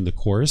positions during the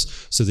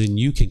course. So then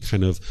you can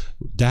kind of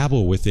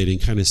dabble with it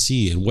and kind of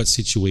see in what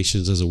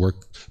situations does it work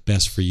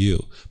best for you,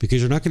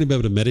 because you're not going to be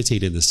able to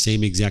meditate in the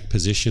same exact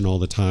position all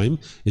the time.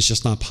 It's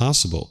just not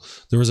possible.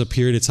 There was a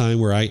period of time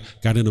where I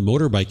got in a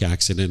motorbike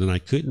accident and I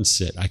couldn't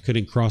sit. I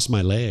couldn't cross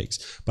my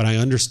legs, but I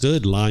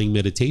understood lying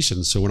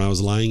meditation. So when I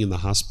was lying in the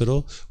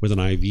hospital with an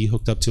IV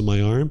hooked up to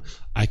my arm,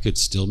 I could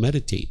still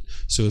meditate.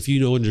 So if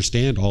you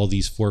understand all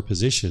these 4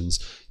 positions,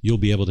 you'll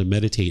be able to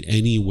meditate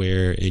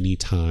anywhere,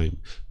 anytime,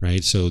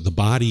 right? So the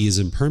body is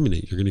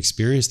impermanent. You're going to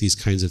experience these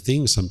kinds of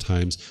things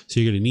sometimes. So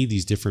you're going to need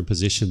these different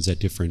positions at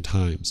different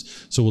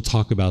times. So we'll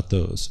talk about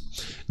those.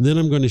 And then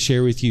I'm going to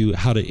share with you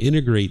how to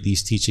integrate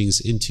these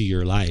teachings into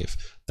your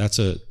life. That's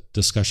a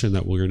discussion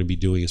that we're going to be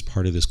doing as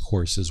part of this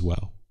course as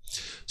well.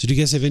 So do you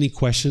guys have any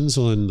questions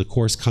on the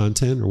course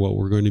content or what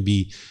we're going to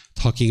be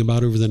talking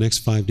about over the next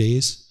 5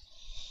 days?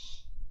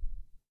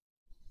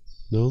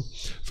 No?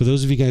 For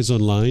those of you guys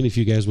online, if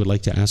you guys would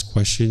like to ask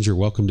questions, you're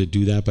welcome to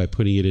do that by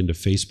putting it into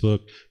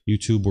Facebook,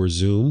 YouTube, or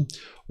Zoom.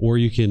 Or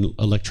you can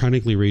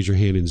electronically raise your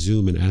hand in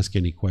Zoom and ask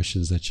any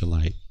questions that you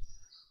like.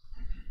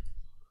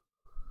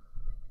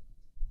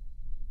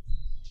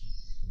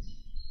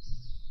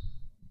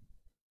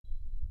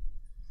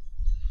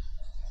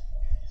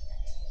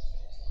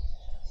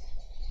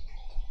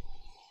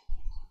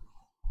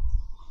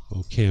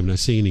 Okay, I'm not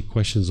seeing any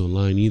questions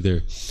online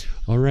either.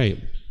 All right.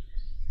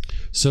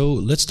 So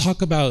let's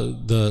talk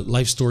about the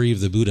life story of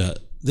the Buddha.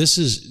 This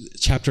is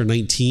chapter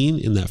 19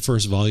 in that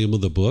first volume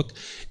of the book,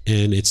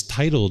 and it's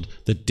titled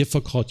The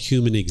Difficult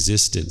Human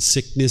Existence,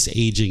 Sickness,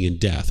 Aging, and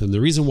Death. And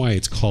the reason why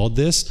it's called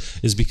this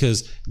is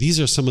because these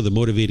are some of the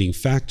motivating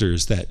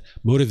factors that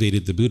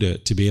motivated the Buddha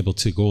to be able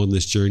to go on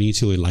this journey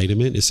to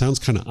enlightenment. It sounds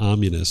kind of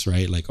ominous,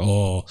 right? Like,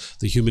 oh,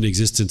 the human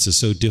existence is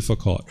so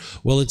difficult.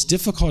 Well, it's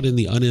difficult in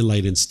the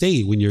unenlightened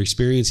state when you're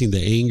experiencing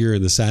the anger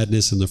and the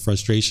sadness and the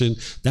frustration.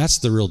 That's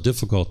the real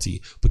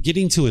difficulty. But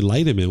getting to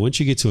enlightenment,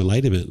 once you get to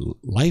enlightenment,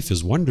 life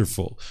is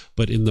wonderful.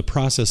 But in the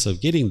process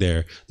of getting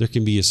there, there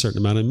can be a certain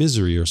amount of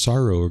misery or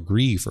sorrow or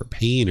grief or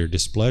pain or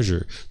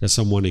displeasure that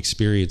someone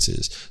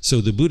experiences.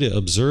 So the Buddha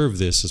observed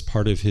this as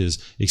part of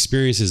his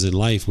experiences in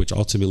life, which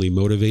ultimately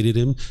motivated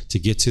him to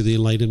get to the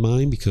enlightened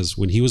mind, because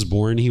when he was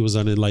born, he was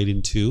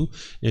unenlightened too,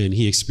 and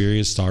he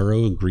experienced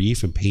sorrow and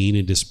grief and pain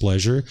and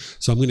displeasure.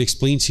 So I'm going to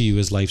explain to you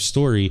his life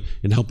story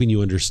and helping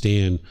you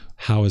understand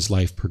how his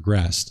life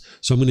progressed.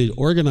 So I'm going to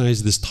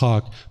organize this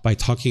talk by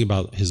talking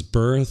about his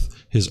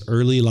birth, his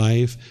early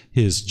life,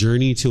 his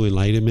journey to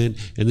enlightenment,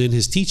 and then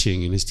his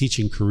teaching and his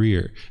teaching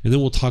career. And then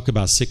we'll talk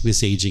about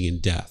sickness, aging,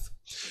 and death.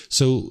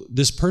 So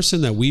this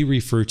person that we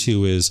refer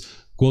to as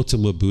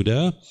Gotama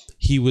Buddha,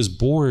 he was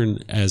born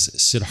as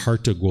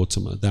Siddhartha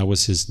Gotama. That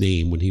was his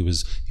name when he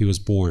was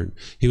born.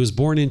 He was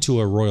born into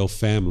a royal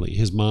family.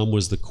 His mom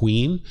was the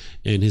queen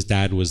and his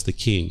dad was the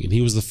king. And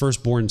he was the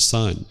firstborn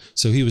son.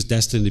 So he was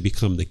destined to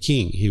become the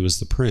king. He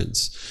was the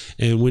prince.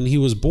 And when he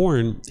was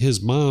born,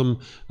 his mom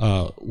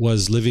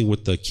was living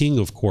with the king,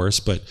 of course.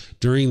 But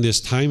during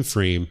this time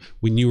frame,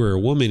 when you were a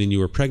woman and you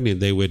were pregnant,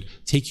 they would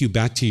take you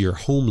back to your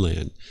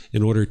homeland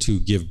in order to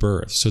give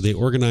birth. So they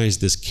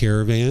organized this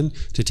caravan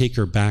to take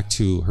her back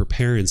to her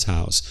parents'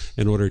 house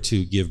in order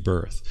to give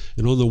birth.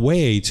 And on the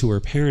way to her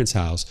parents'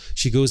 house,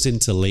 she goes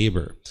into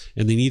labor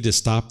and they need to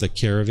stop the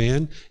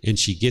caravan, and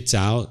she gets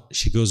out,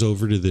 she goes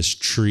over to this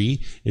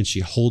tree and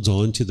she holds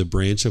on to the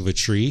branch of a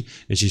tree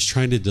and she's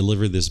trying to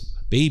deliver this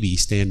baby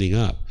standing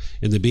up.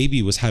 And the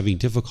baby was having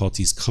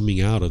difficulties coming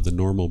out of the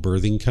normal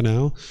birthing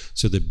canal.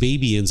 So the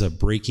baby ends up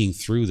breaking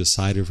through the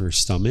side of her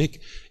stomach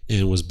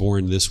and was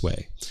born this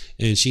way.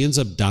 And she ends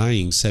up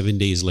dying 7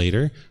 days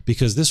later,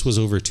 because this was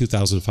over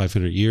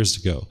 2,500 years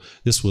ago.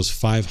 This was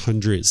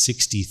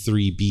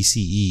 563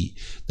 BCE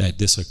that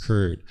this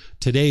occurred.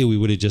 Today, we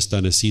would have just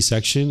done a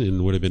C-section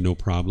and would have been no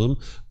problem.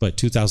 But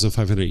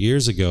 2,500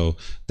 years ago,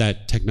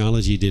 that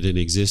technology didn't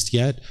exist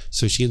yet.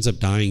 So she ends up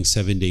dying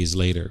 7 days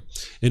later.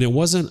 And it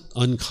wasn't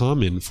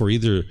uncommon for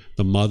either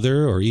the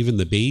mother or even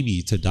the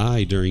baby to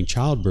die during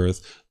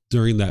childbirth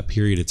during that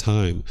period of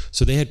time.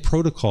 So they had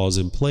protocols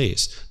in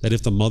place that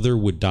if the mother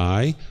would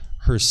die,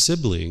 her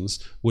siblings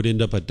would end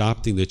up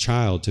adopting the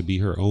child to be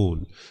her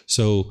own.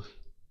 So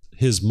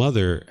his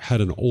mother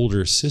had an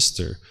older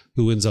sister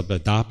who ends up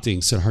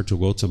adopting Siddhartha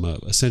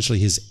Gotama. Essentially,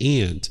 his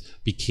aunt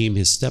became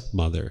his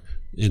stepmother.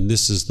 And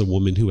this is the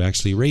woman who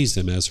actually raised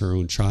him as her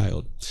own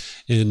child.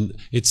 And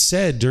it's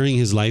said during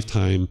his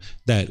lifetime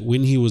that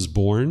when he was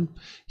born,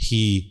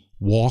 he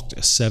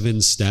walked 7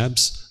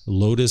 steps,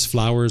 lotus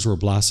flowers were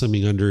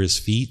blossoming under his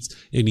feet,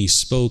 and he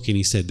spoke and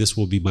he said, "This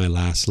will be my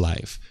last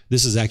life."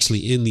 This is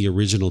actually in the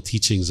original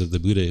teachings of the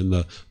Buddha in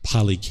the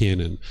Pali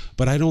Canon.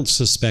 But I don't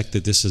suspect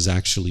that this is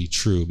actually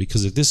true,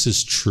 because if this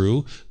is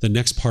true, the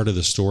next part of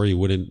the story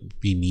wouldn't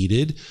be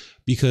needed,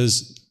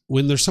 because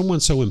when there's someone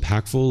so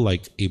impactful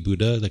like a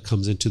Buddha that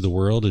comes into the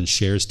world and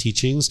shares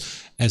teachings,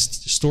 as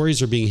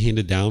stories are being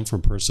handed down from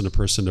person to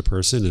person to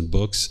person and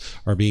books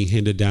are being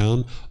handed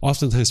down,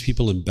 oftentimes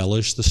people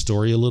embellish the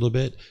story a little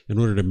bit in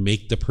order to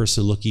make the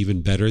person look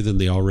even better than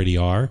they already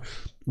are.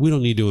 We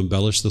don't need to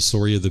embellish the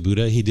story of the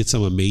Buddha. He did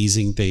some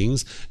amazing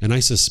things, and I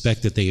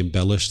suspect that they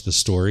embellished the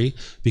story,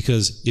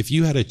 because if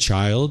you had a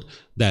child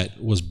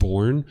that was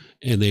born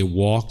and they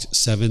walked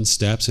 7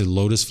 steps and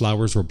lotus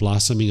flowers were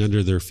blossoming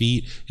under their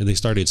feet and they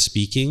started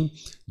speaking,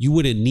 you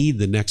wouldn't need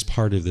the next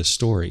part of this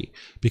story,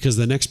 because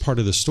the next part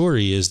of the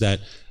story is that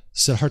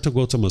Siddhartha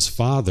Gautama's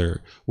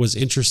father was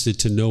interested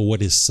to know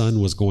what his son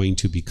was going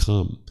to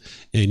become.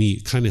 And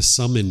he kind of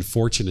summoned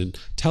fortune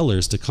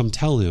tellers to come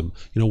tell him,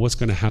 what's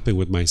going to happen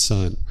with my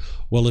son.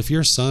 Well, if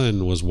your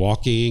son was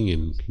walking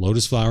and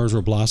lotus flowers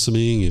were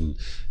blossoming and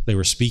they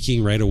were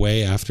speaking right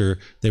away after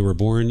they were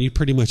born, you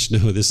pretty much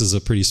know this is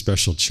a pretty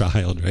special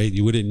child, right?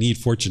 You wouldn't need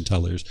fortune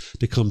tellers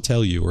to come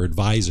tell you, or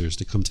advisors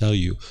to come tell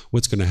you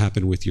what's going to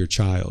happen with your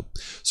child.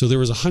 So there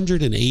was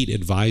 108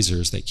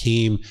 advisors that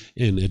came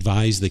and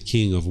advised the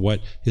king of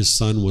what his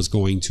son was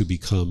going to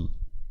become.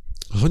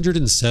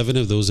 107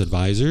 of those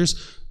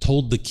advisors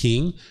told the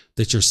king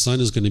that your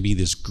son is going to be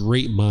this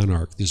great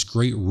monarch, this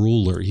great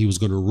ruler. He was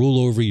going to rule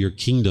over your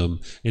kingdom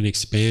and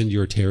expand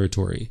your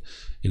territory.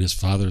 And his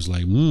father's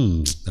like,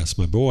 that's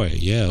my boy.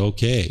 Yeah,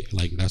 okay.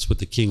 Like, that's what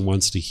the king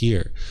wants to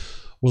hear.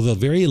 Well, the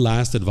very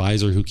last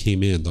advisor who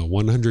came in, the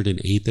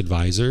 108th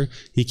advisor,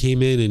 he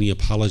came in and he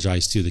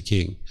apologized to the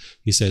king.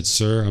 He said,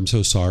 "Sir, I'm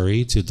so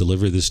sorry to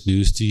deliver this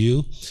news to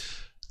you.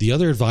 The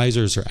other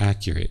advisors are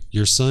accurate.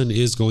 Your son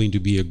is going to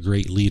be a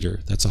great leader.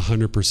 That's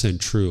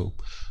 100% true.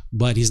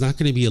 But he's not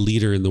going to be a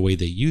leader in the way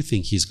that you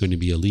think he's going to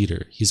be a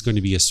leader. He's going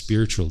to be a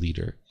spiritual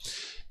leader."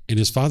 And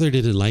his father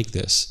didn't like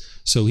this.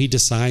 So he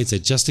decides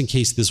that just in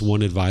case this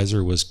one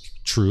advisor was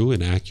true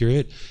and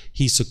accurate,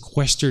 he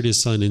sequestered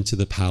his son into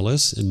the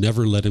palace and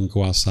never let him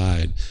go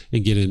outside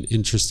and get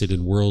interested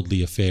in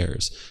worldly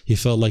affairs. He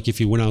felt like if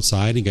he went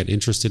outside and got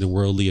interested in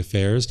worldly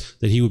affairs,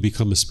 that he would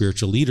become a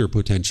spiritual leader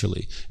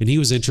potentially. And he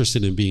was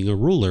interested in being a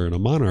ruler and a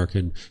monarch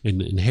and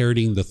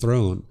inheriting the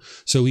throne.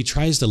 So he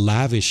tries to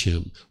lavish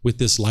him with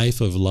this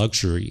life of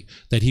luxury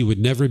that he would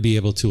never be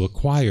able to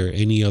acquire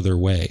any other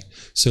way.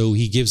 So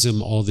he gives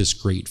him all this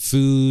great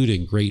food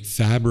and great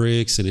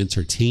fabrics and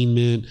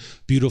entertainment,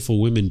 beautiful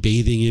women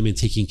bathing him and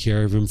taking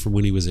care of him from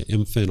when he was an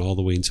infant all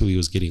the way until he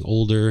was getting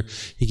older.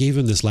 He gave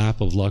him this lap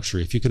of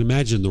luxury. If you can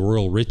imagine the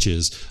royal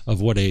riches of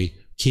what a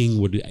king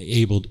would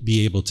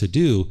be able to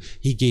do,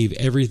 he gave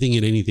everything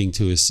and anything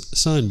to his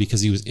son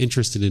because he was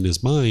interested in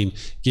his mind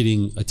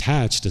getting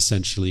attached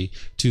essentially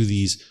to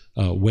these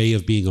way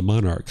of being a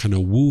monarch, kind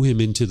of woo him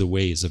into the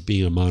ways of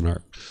being a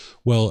monarch.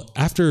 Well,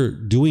 after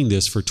doing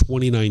this for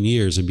 29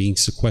 years and being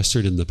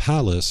sequestered in the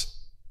palace,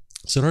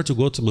 Siddhartha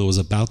Gautama was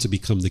about to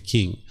become the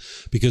king,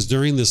 because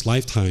during this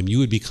lifetime, you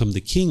would become the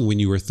king when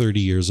you were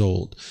 30 years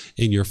old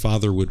and your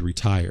father would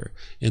retire.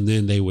 And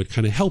then they would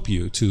kind of help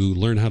you to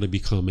learn how to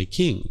become a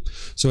king.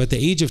 So at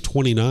the age of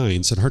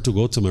 29, Siddhartha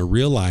Gautama,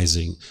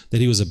 realizing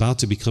that he was about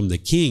to become the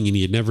king and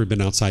he had never been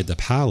outside the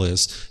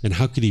palace, and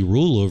how could he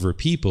rule over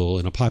people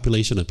and a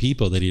population of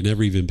people that he had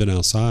never even been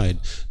outside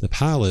the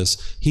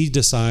palace, he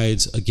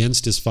decides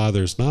against his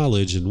father's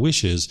knowledge and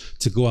wishes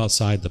to go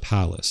outside the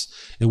palace.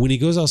 And when he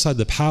goes outside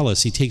the palace,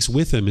 he takes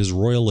with him his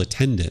royal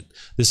attendant.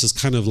 This is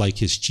kind of like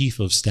his chief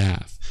of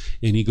staff.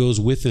 And he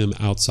goes with him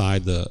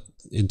outside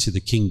into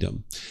the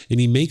kingdom. And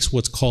he makes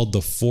what's called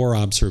the 4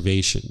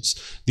 observations.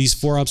 These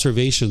 4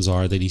 observations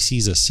are that he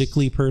sees a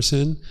sickly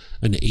person,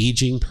 an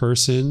aging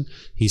person,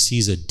 he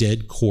sees a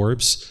dead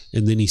corpse,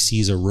 and then he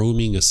sees a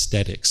roaming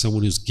ascetic,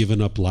 someone who's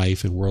given up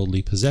life and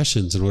worldly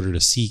possessions in order to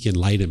seek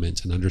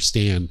enlightenment and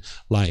understand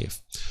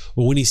life.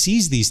 Well, when he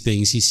sees these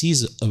things, he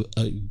sees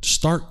a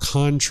stark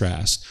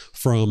contrast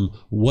from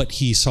what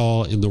he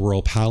saw in the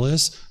royal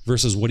palace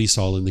versus what he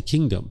saw in the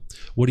kingdom.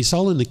 What he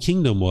saw in the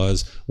kingdom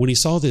was, when he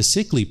saw this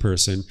sickly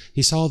person,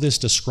 he saw this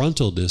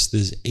disgruntledness,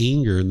 this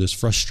anger, and this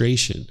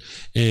frustration.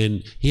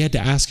 And he had to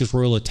ask his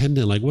royal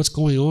attendant, like, what's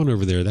going on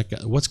over there?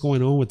 What's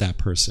going on with that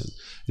person?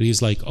 And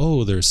he's like,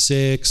 oh, they're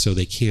sick, so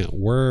they can't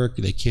work,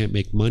 they can't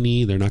make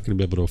money, they're not going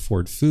to be able to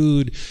afford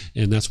food,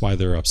 and that's why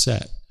they're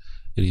upset.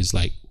 And he's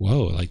like,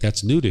 whoa, like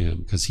that's new to him,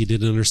 because he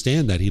didn't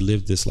understand that. He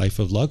lived this life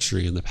of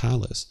luxury in the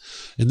palace.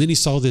 And then he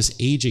saw this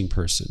aging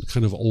person,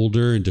 kind of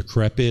older and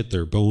decrepit.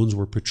 Their bones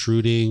were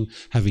protruding,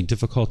 having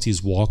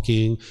difficulties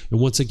walking. And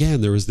once again,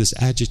 there was this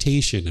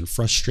agitation and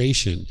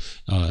frustration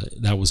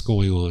that was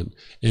going on.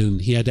 And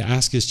he had to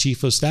ask his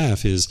chief of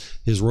staff,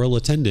 his royal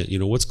attendant,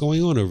 what's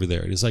going on over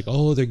there? And he's like,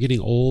 oh, they're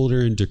getting older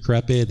and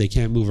decrepit. They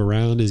can't move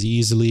around as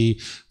easily.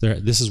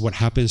 This is what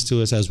happens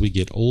to us as we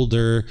get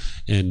older.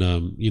 And,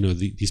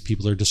 these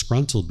people are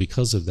disgruntled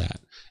because of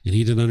that. And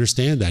he didn't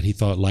understand that. He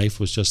thought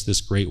life was just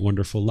this great,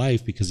 wonderful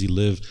life because he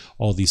lived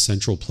all these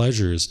sensual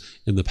pleasures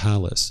in the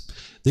palace.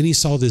 Then he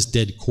saw this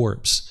dead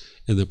corpse,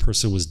 and the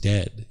person was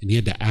dead. And he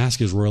had to ask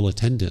his royal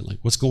attendant, like,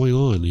 what's going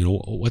on?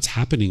 What's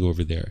happening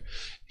over there?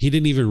 He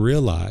didn't even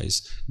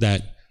realize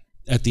that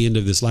at the end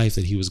of this life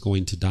that he was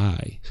going to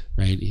die,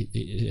 right?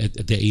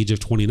 At the age of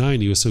 29,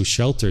 he was so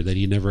sheltered that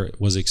he never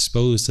was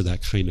exposed to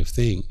that kind of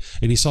thing.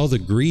 And he saw the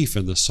grief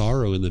and the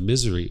sorrow and the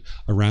misery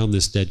around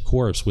this dead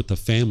corpse with the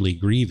family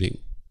grieving.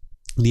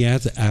 And he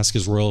had to ask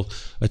his royal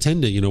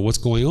attendant, what's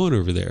going on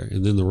over there?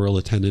 And then the royal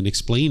attendant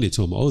explained it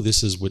to him. Oh,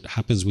 this is what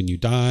happens when you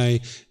die.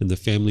 And the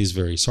family is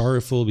very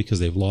sorrowful because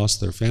they've lost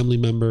their family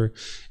member.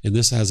 And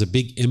this has a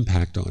big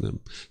impact on him.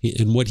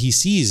 And what he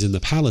sees in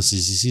the palace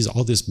is he sees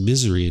all this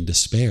misery and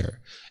despair.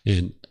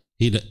 And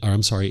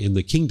in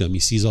the kingdom, he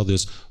sees all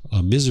this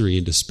misery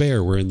and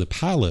despair, where in the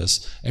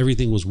palace,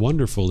 everything was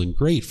wonderful and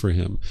great for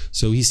him.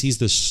 So he sees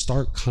this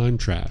stark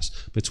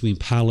contrast between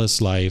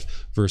palace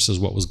life versus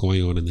what was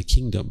going on in the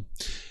kingdom.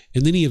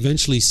 And then he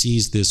eventually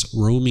sees this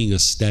roaming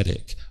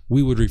ascetic.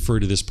 We would refer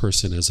to this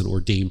person as an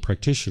ordained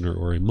practitioner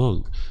or a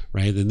monk,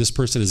 right? And this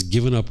person has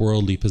given up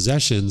worldly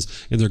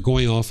possessions, and they're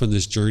going off on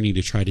this journey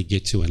to try to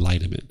get to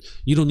enlightenment.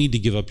 You don't need to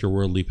give up your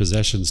worldly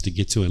possessions to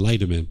get to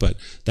enlightenment, but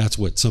that's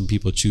what some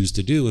people choose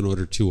to do in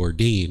order to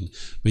ordain.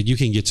 But you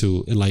can get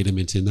to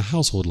enlightenment in the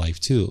household life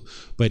too.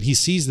 But he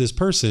sees this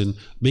person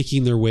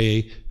making their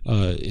way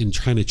in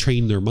trying to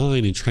train their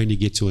mind and trying to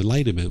get to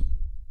enlightenment.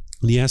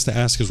 And he has to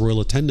ask his royal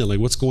attendant,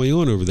 like, what's going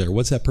on over there?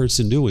 What's that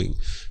person doing?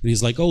 And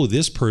he's like, oh,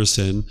 this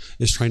person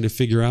is trying to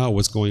figure out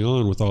what's going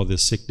on with all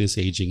this sickness,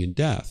 aging, and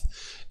death.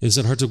 And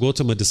Siddhartha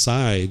Gotama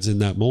decides in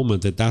that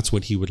moment that that's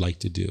what he would like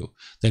to do,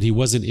 that he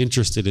wasn't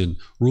interested in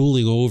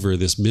ruling over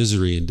this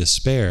misery and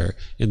despair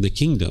in the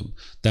kingdom,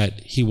 that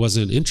he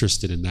wasn't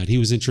interested in that. He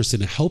was interested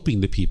in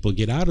helping the people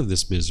get out of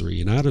this misery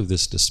and out of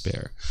this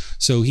despair.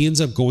 So he ends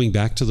up going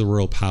back to the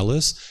royal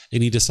palace,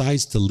 and he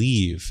decides to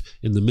leave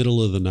in the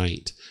middle of the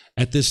night.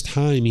 At this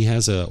time, he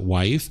has a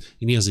wife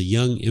and he has a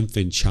young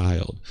infant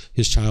child.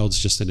 His child's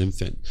just an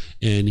infant.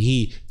 And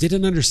he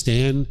didn't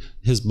understand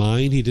his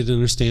mind. He didn't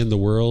understand the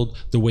world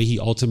the way he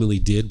ultimately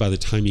did by the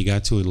time he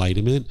got to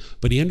enlightenment.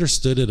 But he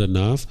understood it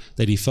enough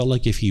that he felt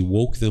like if he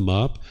woke them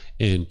up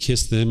and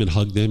kissed them and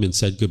hugged them and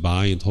said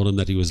goodbye and told them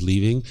that he was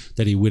leaving,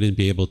 that he wouldn't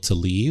be able to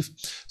leave.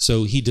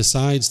 So he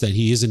decides that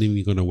he isn't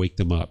even going to wake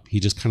them up. He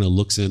just kind of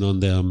looks in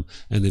on them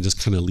and then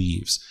just kind of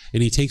leaves.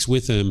 And he takes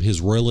with him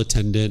his royal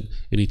attendant,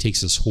 and he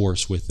takes his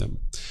horse with him.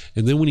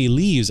 And then when he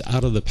leaves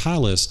out of the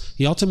palace,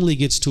 he ultimately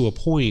gets to a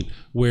point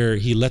where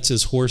he lets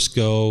his horse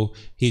go.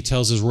 He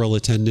tells his royal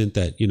attendant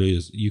that,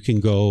 you can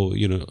go,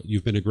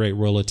 you've been a great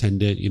royal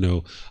attendant,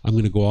 I'm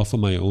going to go off on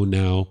my own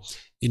now.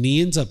 And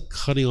he ends up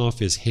cutting off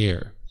his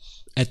hair.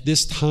 At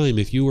this time,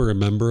 if you were a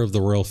member of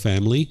the royal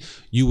family,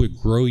 you would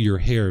grow your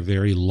hair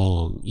very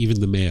long. Even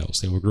the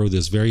males, they would grow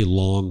this very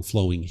long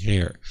flowing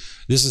hair.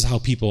 This is how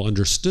people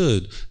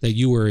understood that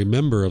you were a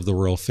member of the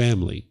royal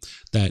family.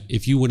 That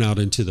if you went out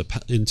into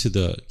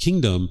the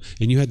kingdom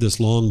and you had this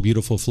long,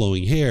 beautiful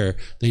flowing hair,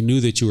 they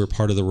knew that you were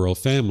part of the royal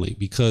family,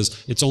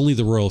 because it's only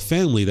the royal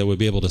family that would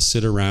be able to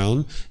sit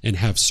around and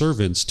have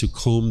servants to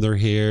comb their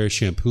hair,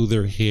 shampoo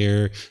their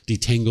hair,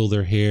 detangle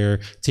their hair,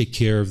 take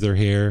care of their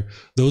hair.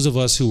 Those of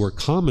us who were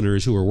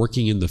commoners, who were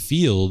working in the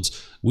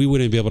fields, we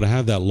wouldn't be able to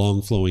have that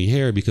long flowing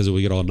hair because it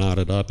would get all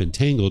knotted up and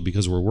tangled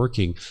because we're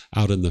working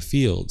out in the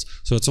fields.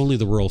 So it's only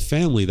the royal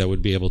family that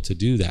would be able to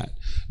do that.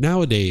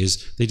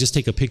 Nowadays, they just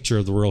take a picture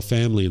of the royal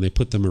family and they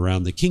put them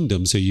around the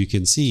kingdom so you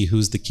can see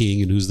who's the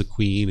king and who's the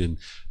queen and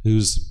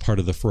who's part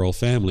of the royal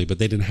family. But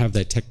they didn't have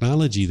that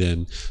technology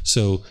then,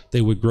 so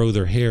they would grow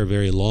their hair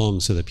very long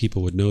so that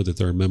people would know that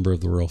they're a member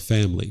of the royal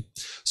family.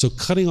 So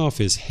cutting off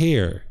his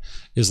hair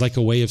is like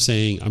a way of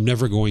saying, I'm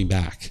never going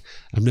back.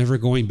 I'm never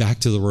going back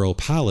to the royal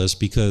palace,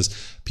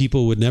 because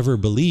people would never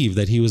believe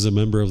that he was a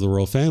member of the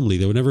royal family.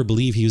 They would never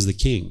believe he was the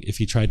king. If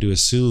he tried to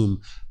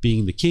assume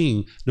being the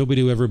king,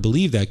 nobody would ever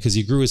believe that, because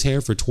he grew his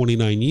hair for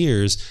 29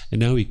 years and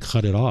now he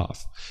cut it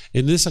off.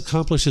 And this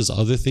accomplishes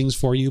other things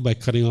for you by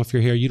cutting off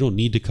your hair. You don't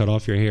need to cut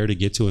off your hair to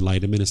get to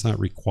enlightenment. It's not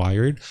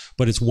required,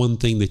 but it's one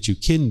thing that you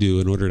can do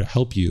in order to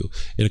help you.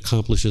 It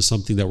accomplishes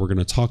something that we're going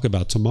to talk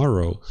about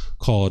tomorrow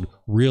called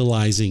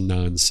realizing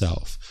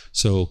non-self.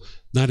 So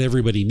not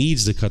everybody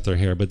needs to cut their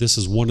hair, but this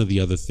is one of the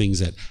other things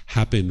that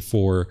happened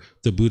for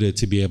the Buddha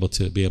to be able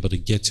to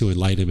get to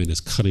enlightenment, is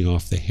cutting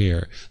off the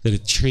hair. That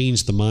it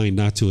changed the mind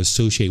not to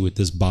associate with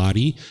this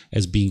body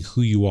as being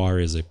who you are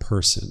as a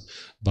person,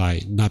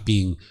 by not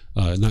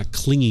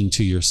clinging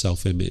to your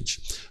self-image.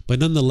 But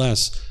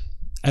nonetheless,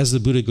 as the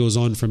Buddha goes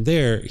on from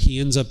there, he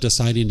ends up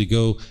deciding to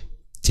go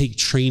take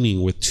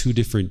training with two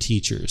different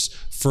teachers.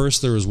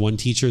 First, there was one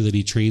teacher that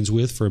he trains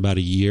with for about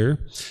a year,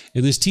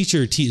 and this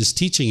teacher is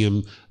teaching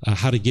him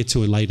how to get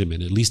to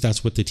enlightenment. At least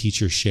that's what the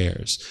teacher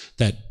shares,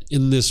 that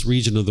in this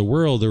region of the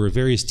world, there were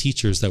various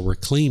teachers that were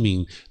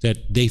claiming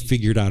that they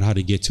figured out how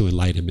to get to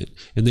enlightenment,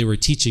 and they were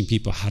teaching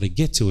people how to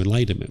get to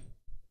enlightenment.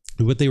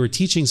 And what they were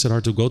teaching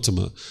Siddhartha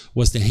Gotama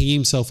was to hang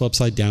himself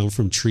upside down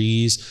from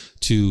trees,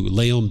 to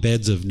lay on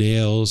beds of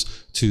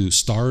nails, to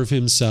starve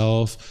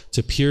himself,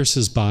 to pierce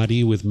his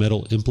body with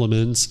metal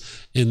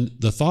implements. And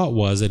the thought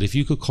was that if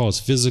you could cause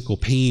physical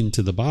pain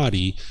to the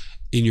body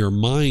and your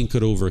mind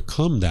could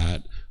overcome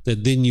that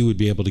then you would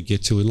be able to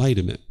get to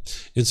enlightenment.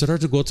 And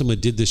Siddhartha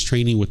Gotama did this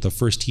training with the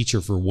first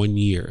teacher for 1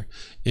 year.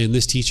 And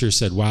this teacher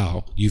said,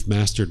 wow, you've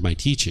mastered my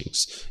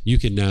teachings. You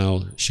can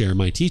now share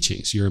my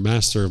teachings. You're a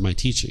master of my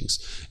teachings.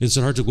 And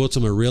Siddhartha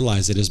Gotama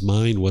realized that his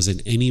mind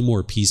wasn't any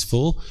more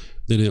peaceful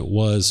than it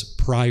was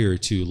prior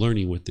to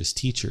learning with this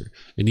teacher.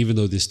 And even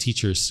though this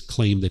teacher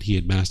claimed that he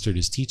had mastered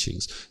his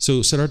teachings.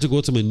 So Siddhartha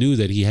Gotama knew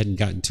that he hadn't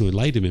gotten to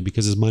enlightenment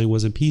because his mind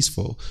wasn't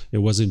peaceful. It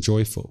wasn't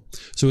joyful.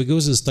 So he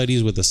goes and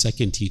studies with a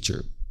second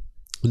teacher.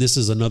 And this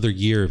is another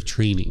year of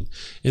training.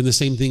 And the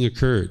same thing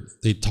occurred.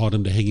 They taught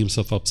him to hang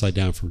himself upside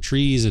down from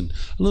trees, and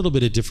a little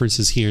bit of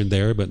differences here and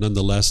there, but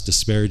nonetheless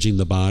disparaging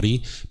the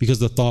body, because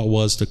the thought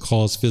was to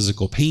cause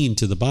physical pain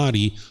to the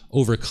body,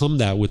 overcome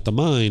that with the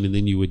mind, and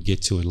then you would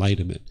get to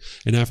enlightenment.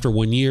 And after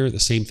 1 year, the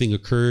same thing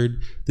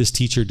occurred. This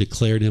teacher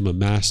declared him a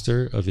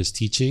master of his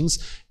teachings,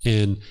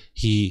 and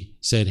he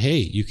said, hey,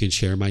 you can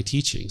share my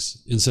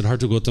teachings. And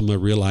Siddhartha Gotama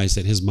realized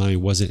that his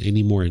mind wasn't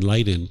any more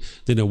enlightened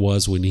than it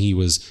was when he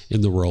was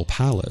in the royal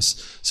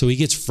palace. So he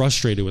gets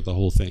frustrated with the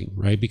whole thing,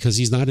 right? Because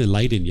he's not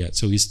enlightened yet.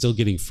 So he's still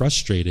getting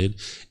frustrated,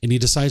 and he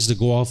decides to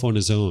go off on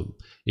his own.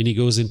 And he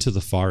goes into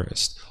the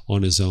forest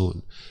on his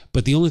own.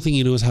 But the only thing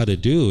he knows how to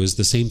do is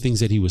the same things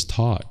that he was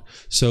taught.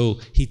 So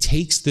he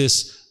takes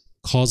this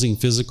causing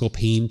physical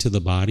pain to the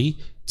body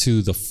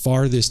to the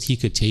farthest he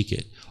could take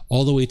it,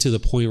 all the way to the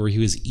point where he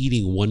was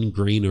eating 1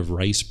 grain of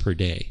rice per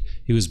day.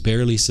 He was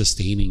barely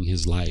sustaining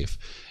his life,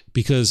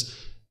 because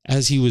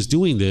as he was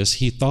doing this,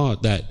 he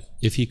thought that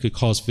if he could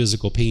cause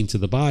physical pain to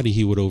the body,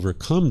 he would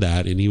overcome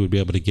that and he would be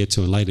able to get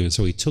to enlightenment.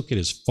 So he took it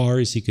as far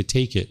as he could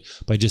take it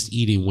by just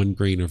eating 1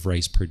 grain of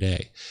rice per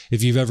day.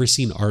 If you've ever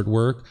seen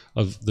artwork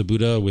of the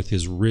Buddha with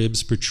his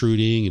ribs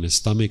protruding and his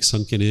stomach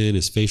sunken in,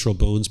 his facial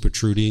bones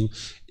protruding,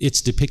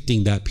 it's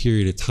depicting that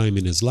period of time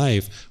in his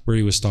life where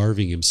he was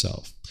starving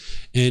himself.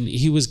 And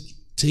he was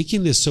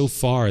taking this so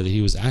far that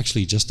he was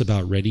actually just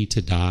about ready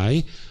to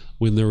die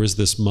when there was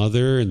this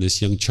mother and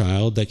this young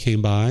child that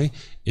came by,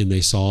 and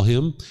they saw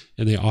him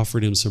and they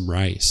offered him some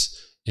rice,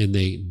 and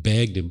they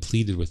begged and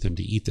pleaded with him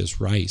to eat this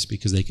rice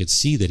because they could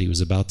see that he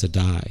was about to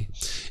die.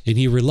 And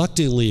he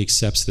reluctantly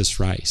accepts this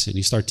rice, and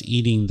he starts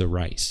eating the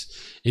rice.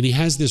 And he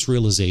has this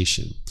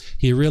realization.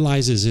 He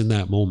realizes in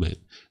that moment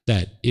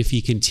that if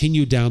he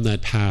continued down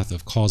that path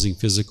of causing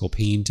physical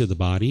pain to the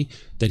body,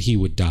 that he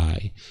would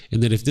die.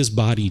 And that if this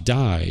body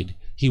died,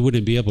 he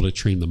wouldn't be able to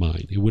train the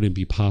mind. It wouldn't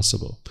be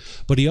possible.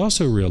 But he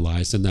also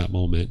realized in that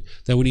moment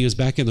that when he was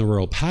back in the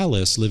royal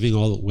palace, living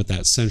all with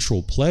that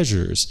sensual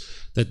pleasures,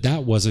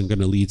 that wasn't going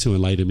to lead to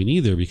enlightenment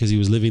either, because he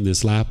was living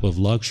this lap of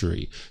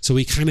luxury. So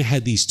he kind of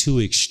had these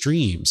two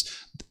extremes.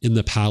 In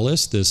the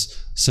palace,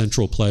 this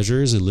sensual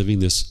pleasures and living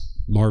this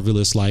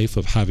marvelous life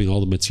of having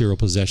all the material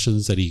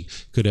possessions that he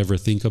could ever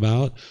think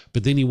about.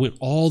 But then he went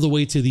all the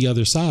way to the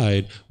other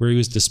side where he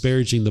was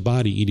disparaging the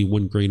body, eating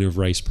 1 grain of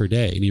rice per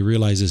day. And he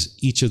realizes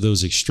each of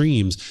those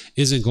extremes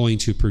isn't going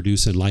to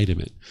produce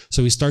enlightenment.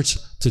 So he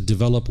starts to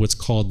develop what's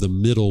called the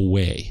middle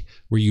way,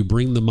 where you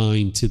bring the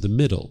mind to the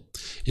middle.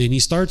 And he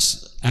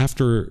starts,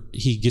 after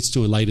he gets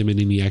to enlightenment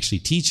and he actually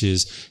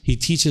teaches, he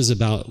teaches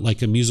about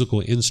like a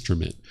musical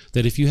instrument.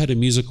 That if you had a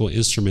musical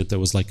instrument that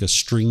was like a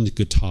stringed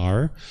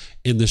guitar,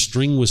 and the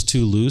string was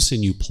too loose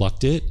and you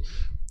plucked it,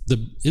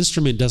 the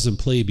instrument doesn't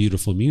play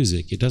beautiful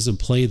music. It doesn't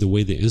play the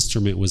way the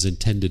instrument was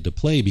intended to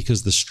play,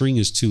 because the string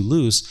is too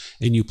loose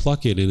and you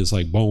pluck it and it's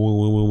like boom,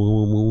 boom, boom,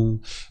 boom,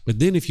 boom. But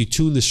then if you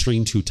tune the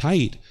string too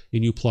tight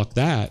and you pluck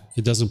that,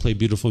 it doesn't play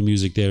beautiful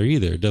music there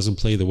either. It doesn't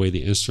play the way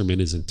the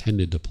instrument is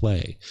intended to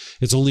play.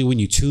 It's only when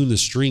you tune the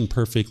string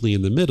perfectly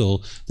in the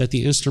middle that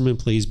the instrument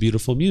plays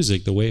beautiful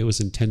music the way it was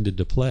intended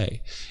to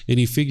play. And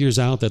he figures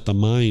out that the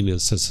mind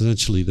is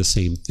essentially the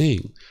same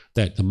thing,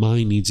 that the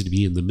mind needs to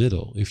be in the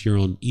middle. If you're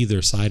on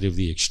either side of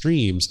the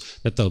extremes,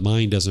 that the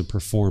mind doesn't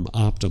perform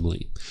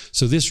optimally.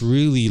 So this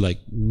really like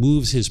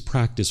moves his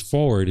practice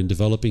forward in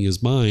developing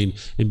his mind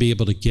and be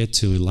able to get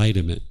to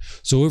enlightenment.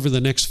 So over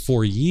the next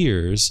 4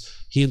 years,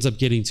 he ends up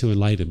getting to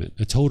enlightenment,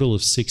 a total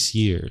of 6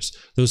 years.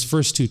 Those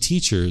first 2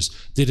 teachers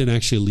didn't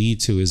actually lead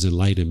to his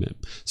enlightenment.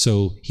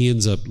 So he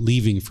ends up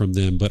leaving from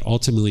them, but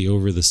ultimately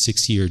over the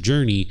 6-year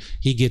journey,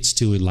 he gets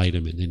to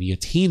enlightenment and he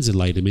attains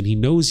enlightenment. He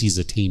knows he's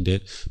attained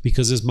it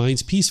because his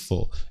mind's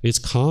peaceful. It's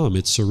calm,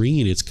 it's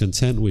serene, it's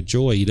content with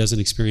joy. He doesn't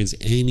experience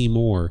any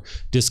more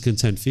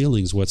discontent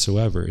feelings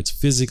whatsoever. It's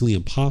physically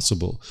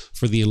impossible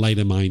for the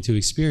enlightened mind to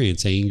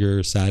experience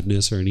anger,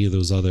 sadness, or any of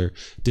those other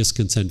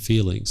discontent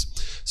feelings.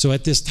 So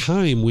at this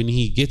time, when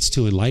he gets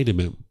to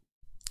enlightenment,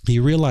 he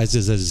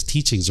realizes that his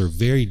teachings are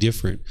very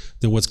different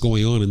than what's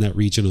going on in that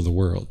region of the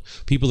world.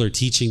 People are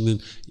teaching them,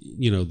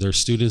 their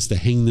students to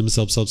hang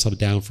themselves upside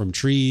down from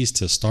trees,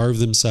 to starve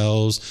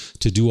themselves,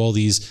 to do all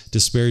these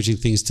disparaging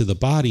things to the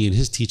body, and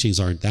his teachings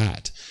aren't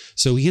that.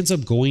 So he ends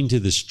up going to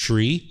this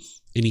tree,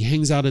 and he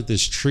hangs out at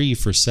this tree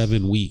for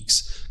 7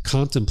 weeks,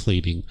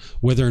 contemplating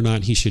whether or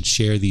not he should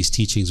share these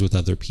teachings with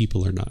other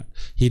people or not.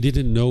 He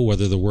didn't know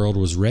whether the world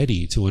was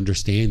ready to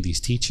understand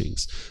these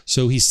teachings.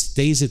 So he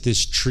stays at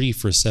this tree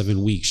for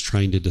 7 weeks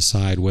trying to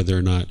decide whether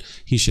or not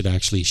he should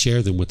actually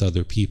share them with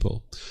other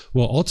people.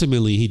 Well,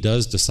 ultimately, he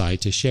does decide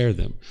to share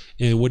them.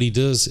 And what he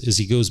does is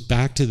he goes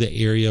back to the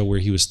area where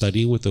he was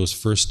studying with those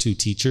first 2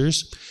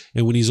 teachers.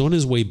 And when he's on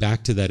his way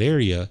back to that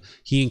area,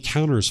 he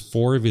encounters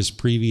 4 of his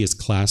previous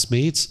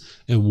classmates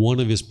and 1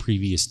 of his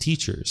previous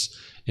teachers.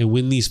 And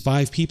when these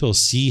 5 people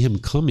see him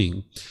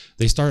coming,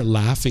 they start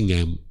laughing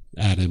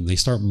at him. They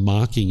start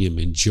mocking him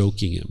and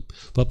joking him.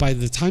 But by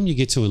the time you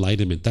get to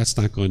enlightenment, that's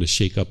not going to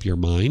shake up your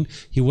mind.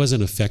 He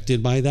wasn't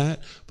affected by that.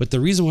 But the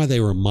reason why they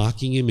were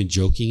mocking him and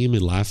joking him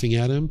and laughing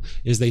at him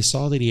is they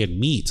saw that he had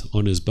meat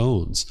on his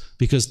bones.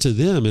 Because to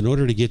them, in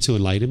order to get to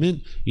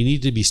enlightenment, you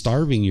need to be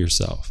starving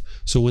yourself.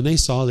 So when they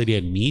saw that he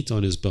had meat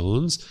on his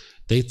bones,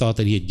 they thought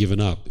that he had given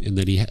up and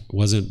that he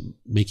wasn't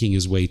making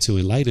his way to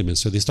enlightenment.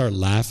 So they start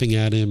laughing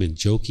at him and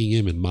joking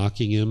him and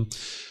mocking him.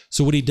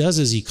 So what he does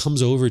is he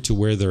comes over to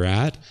where they're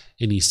at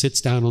and he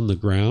sits down on the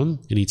ground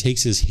and he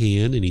takes his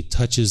hand and he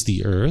touches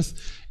the earth.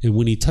 And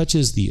when he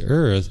touches the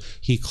earth,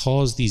 he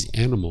calls these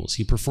animals.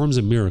 He performs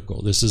a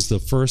miracle. This is the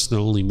first and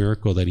only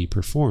miracle that he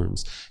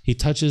performs. He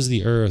touches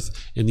the earth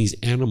and these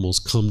animals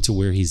come to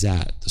where he's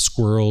at. The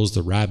squirrels,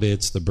 the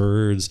rabbits, the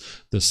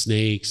birds, the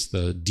snakes,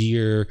 the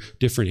deer,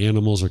 different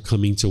animals are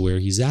coming to where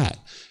he's at.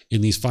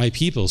 And these 5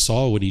 people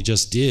saw what he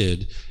just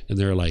did and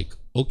they're like,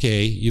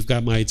 okay, you've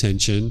got my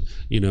attention,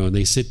 and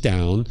they sit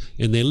down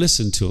and they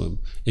listen to him.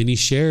 And he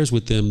shares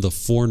with them the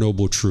 4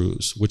 noble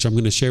truths, which I'm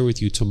going to share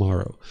with you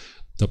tomorrow.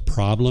 The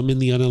problem in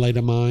the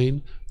unenlightened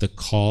mind, the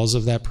cause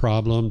of that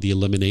problem, the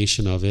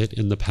elimination of it,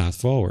 and the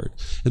path forward.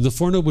 And the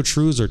 4 noble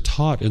truths are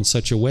taught in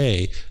such a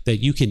way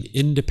that you can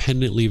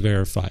independently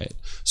verify it.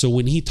 So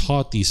when he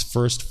taught these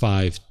first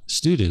 5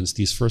 students,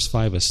 these first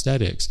 5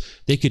 ascetics,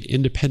 they could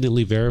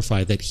independently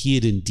verify that he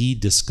had indeed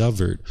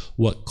discovered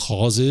what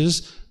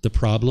causes the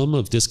problem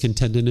of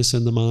discontentedness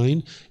in the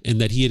mind,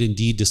 and that he had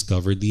indeed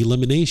discovered the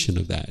elimination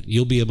of that.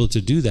 You'll be able to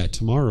do that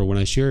tomorrow when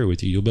I share it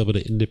with you. You'll be able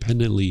to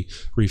independently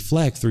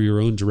reflect through your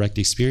own direct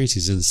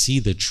experiences and see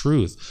the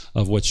truth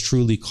of what's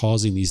truly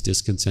causing these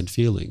discontent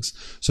feelings.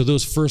 So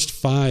those first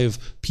 5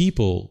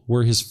 people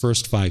were his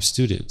first 5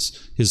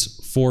 students, his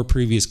 4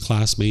 previous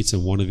classmates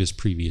and 1 of his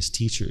previous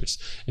teachers.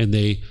 And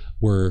they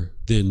were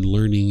then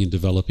learning and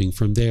developing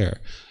from there.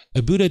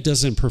 A Buddha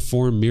doesn't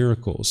perform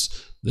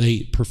miracles.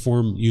 They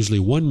perform usually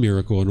 1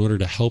 miracle in order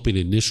to help an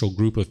initial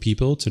group of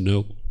people to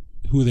know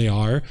who they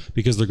are,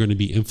 because they're going to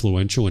be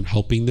influential in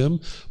helping them.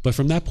 But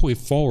from that point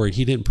forward,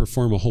 he didn't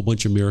perform a whole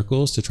bunch of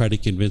miracles to try to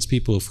convince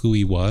people of who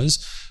he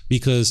was,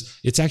 because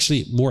it's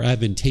actually more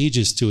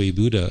advantageous to a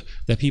Buddha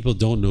that people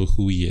don't know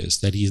who he is,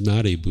 that he's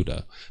not a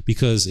Buddha.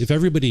 Because if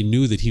everybody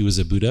knew that he was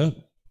a Buddha,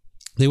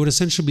 they would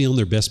essentially be on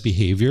their best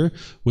behavior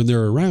when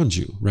they're around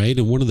you, right?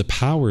 And one of the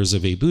powers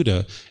of a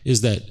Buddha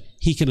is that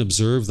he can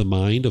observe the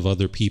mind of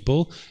other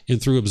people,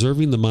 and through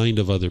observing the mind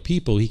of other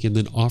people, he can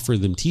then offer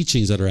them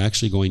teachings that are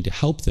actually going to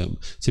help them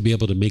to be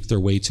able to make their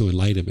way to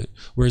enlightenment.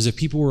 Whereas if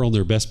people were on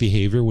their best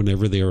behavior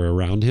whenever they were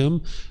around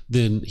him,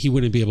 then he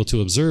wouldn't be able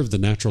to observe the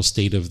natural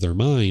state of their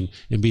mind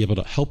and be able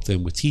to help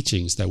them with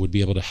teachings that would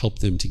be able to help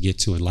them to get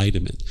to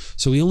enlightenment.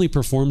 So he only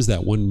performs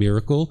that 1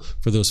 miracle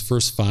for those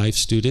first 5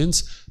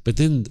 students, but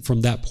then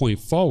from that point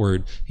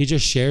forward, he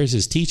just shares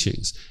his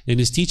teachings. And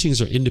his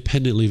teachings are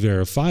independently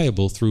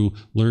verifiable through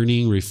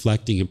learning,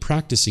 reflecting, and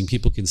practicing.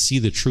 People can see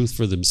the truth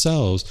for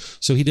themselves,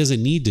 so he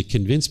doesn't need to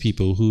convince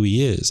people who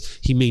he is.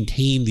 He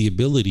maintained the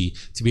ability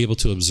to be able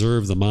to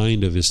observe the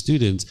mind of his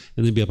students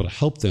and then be able to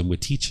help them with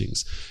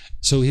teachings.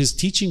 So his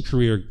teaching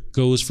career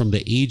goes from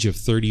the age of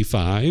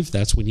 35,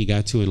 that's when he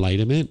got to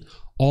enlightenment,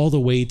 all the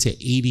way to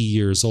 80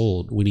 years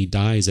old when he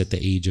dies at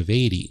the age of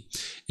 80.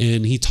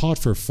 And he taught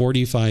for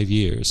 45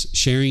 years,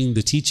 sharing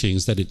the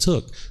teachings that it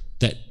took,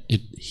 that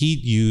he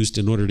used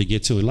in order to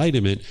get to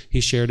enlightenment. He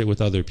shared it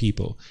with other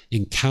people,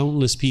 and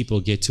countless people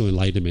get to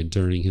enlightenment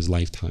during his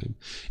lifetime.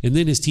 And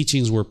then his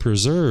teachings were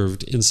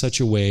preserved in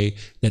such a way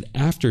that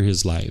after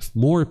his life,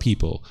 more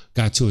people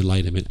got to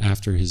enlightenment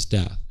after his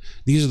death.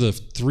 These are the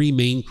 3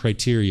 main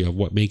criteria of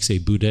what makes a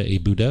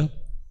Buddha,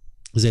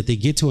 is that they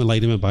get to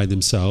enlightenment by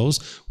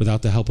themselves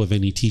without the help of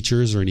any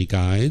teachers or any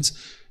guides.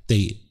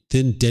 They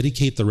then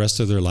dedicate the rest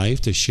of their life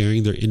to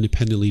sharing their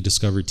independently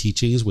discovered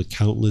teachings with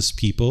countless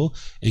people,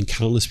 and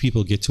countless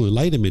people get to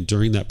enlightenment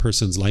during that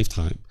person's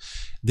lifetime.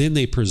 Then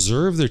they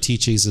preserve their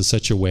teachings in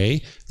such a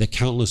way that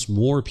countless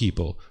more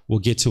people will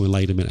get to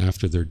enlightenment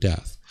after their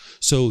death.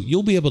 So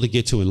you'll be able to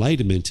get to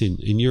enlightenment, and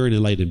you're an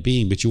enlightened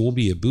being, but you won't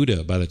be a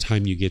Buddha by the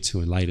time you get to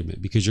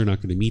enlightenment, because you're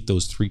not going to meet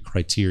those 3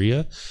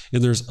 criteria.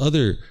 And there's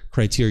other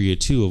criteria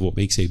too of what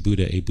makes a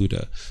Buddha a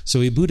Buddha.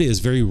 So a Buddha is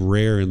very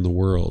rare in the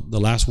world. The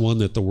last one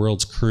that the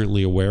world's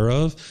currently aware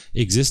of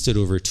existed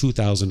over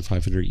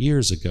 2,500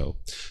 years ago.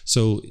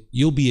 So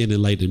you'll be an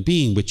enlightened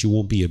being, but you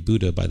won't be a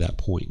Buddha by that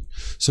point.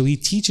 So he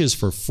teaches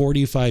for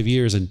 45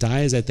 years and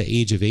dies at the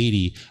age of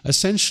 80,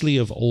 essentially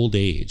of old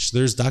age.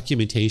 There's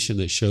documentation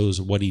that shows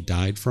what he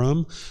died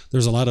from.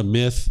 There's a lot of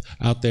myth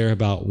out there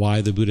about why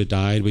the Buddha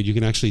died, but you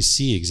can actually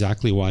see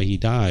exactly why he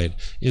died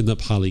in the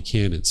Pali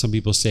Canon. Some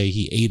people say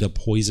he ate a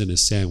poisonous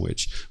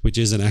sandwich, which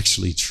isn't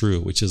actually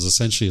true, which is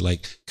essentially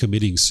like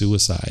committing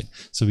suicide.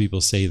 Some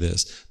people say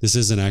this. This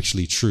isn't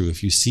actually true.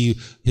 If you see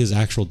his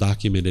actual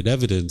documented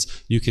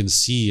evidence, you can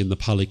see in the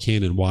Pali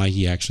Canon why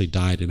he actually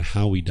died and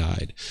how he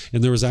died.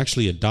 And there was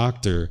actually a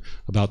doctor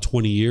about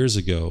 20 years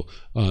ago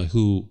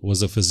who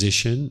was a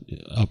physician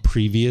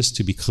previous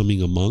to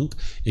becoming a monk,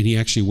 and he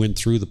actually went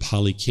through the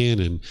Pali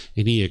Canon,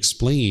 and he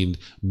explained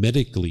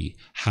medically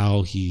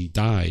how he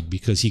died,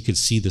 because he could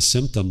see the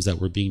symptoms that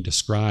were being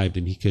described,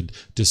 and he could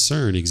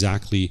discern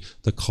exactly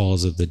the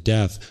cause of the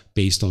death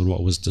based on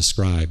what was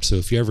described. So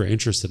if you're ever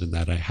interested in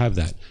that, I have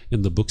that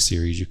in the book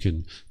series.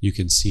 You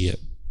can see it.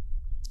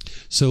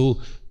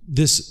 So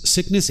this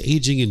sickness,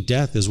 aging, and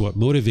death is what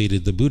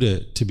motivated the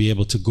Buddha to be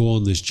able to go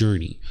on this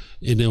journey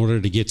in order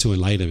to get to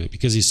enlightenment,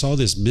 because he saw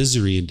this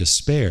misery and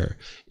despair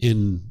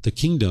in the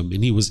kingdom,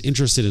 and he was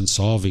interested in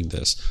solving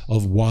this,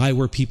 of why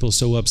were people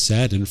so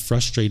upset and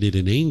frustrated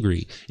and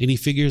angry, and he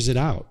figures it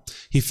out.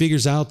 He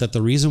figures out that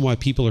the reason why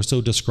people are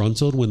so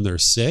disgruntled when they're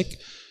sick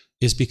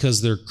is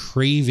because they're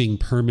craving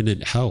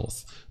permanent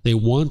health. They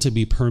want to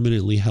be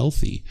permanently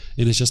healthy,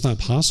 and it's just not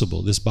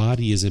possible. This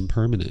body is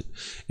impermanent.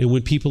 And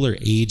when people are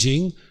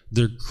aging,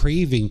 they're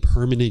craving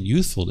permanent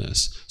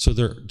youthfulness. So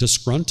they're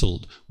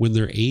disgruntled when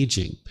they're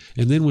aging.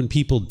 And then when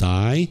people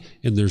die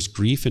and there's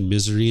grief and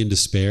misery and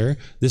despair,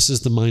 this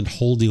is the mind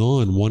holding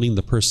on, wanting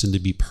the person to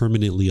be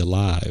permanently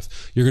alive.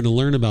 You're going to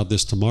learn about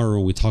this tomorrow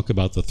when we talk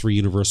about the 3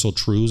 universal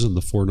truths and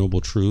the 4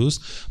 noble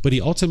truths. But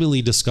he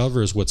ultimately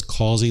discovers what's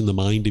causing the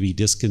mind to be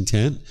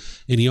discontent.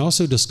 And he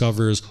also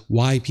discovers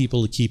why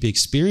people keep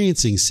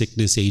experiencing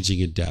sickness,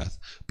 aging, and death.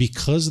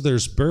 Because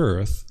there's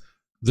birth,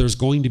 there's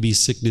going to be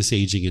sickness,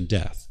 aging, and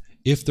death.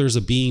 If there's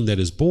a being that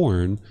is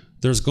born,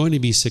 there's going to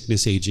be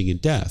sickness, aging,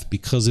 and death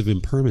because of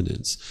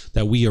impermanence,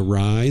 that we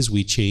arise,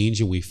 we change,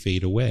 and we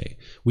fade away.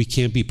 We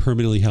can't be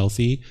permanently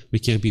healthy, we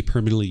can't be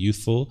permanently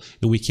youthful,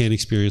 and we can't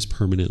experience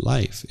permanent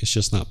life. It's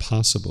just not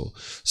possible.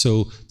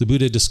 So the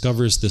Buddha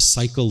discovers the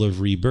cycle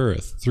of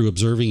rebirth. Through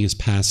observing his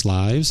past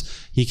lives,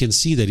 he can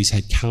see that he's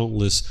had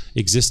countless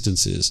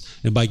existences.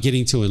 And by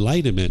getting to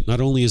enlightenment,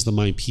 not only is the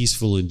mind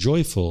peaceful and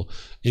joyful,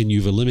 and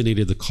you've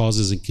eliminated the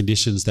causes and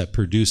conditions that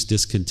produce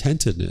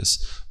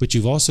discontentedness, but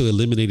you've also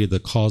eliminated the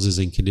causes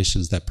and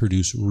conditions that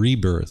produce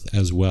rebirth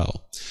as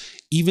well.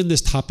 Even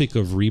this topic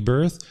of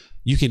rebirth,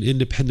 you can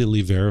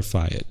independently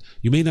verify it.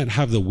 You may not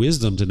have the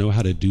wisdom to know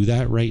how to do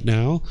that right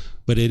now,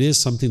 but it is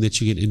something that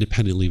you can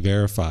independently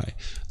verify.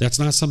 That's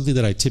not something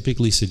that I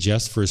typically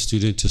suggest for a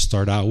student to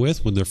start out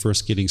with when they're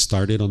first getting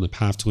started on the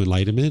path to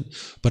enlightenment.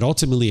 But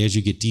ultimately, as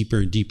you get deeper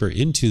and deeper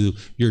into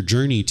your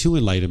journey to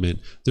enlightenment,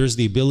 there's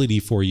the ability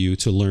for you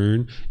to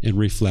learn and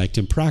reflect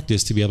and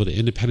practice to be able to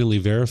independently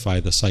verify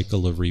the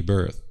cycle of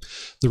rebirth.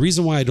 The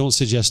reason why I don't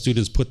suggest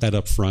students put that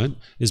up front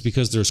is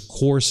because there's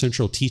core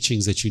central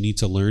teachings that you need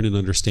to learn and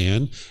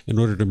understand in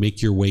order to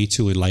make your way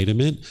to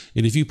enlightenment.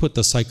 And if you put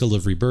the cycle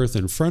of rebirth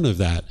in front of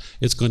that,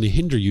 it's going to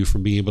hinder you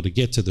from being able to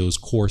get to those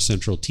core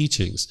central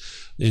teachings.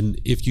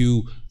 And if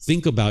you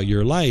think about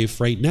your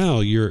life right now,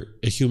 you're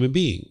a human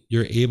being.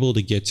 You're able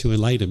to get to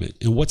enlightenment.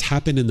 And what's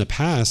happened in the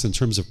past in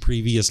terms of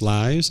previous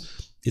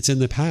lives, it's in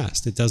the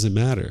past. It doesn't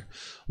matter.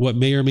 What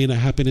may or may not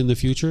happen in the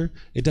future,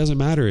 it doesn't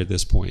matter at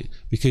this point,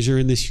 because you're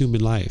in this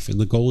human life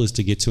and the goal is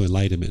to get to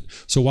enlightenment.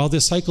 So while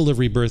this cycle of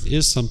rebirth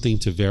is something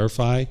to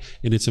verify,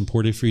 and it's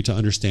important for you to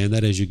understand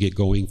that as you get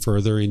going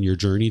further in your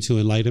journey to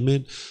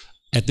enlightenment,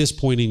 at this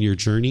point in your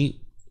journey,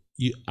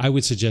 I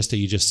would suggest that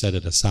you just set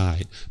it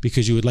aside,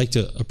 because you would like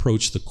to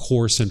approach the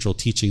core central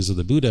teachings of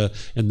the Buddha,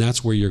 and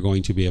that's where you're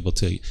going to be able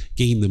to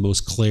gain the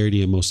most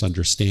clarity and most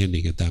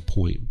understanding at that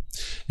point.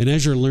 And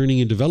as you're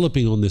learning and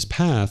developing on this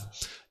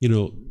path,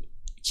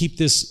 keep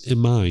this in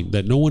mind,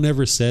 that no one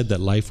ever said that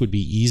life would be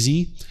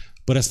easy,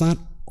 but it's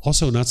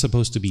also not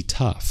supposed to be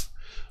tough.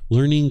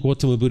 Learning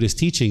Gotama Buddha's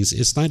teachings,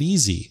 it's not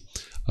easy.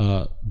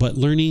 But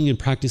learning and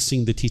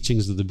practicing the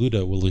teachings of the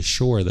Buddha will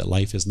ensure that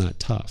life is not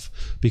tough.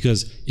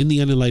 Because in the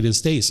unenlightened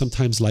state,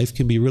 sometimes life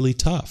can be really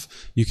tough.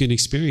 You can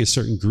experience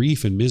certain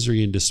grief and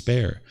misery and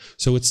despair.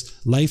 So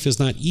life is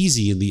not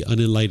easy in the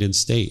unenlightened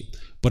state,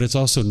 but it's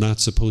also not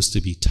supposed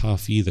to be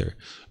tough either.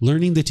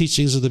 Learning the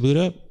teachings of the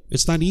Buddha,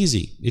 it's not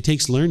easy. It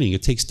takes learning,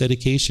 it takes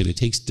dedication, it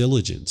takes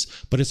diligence,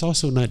 but it's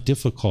also not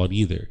difficult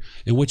either.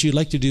 And what you'd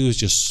like to do is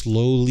just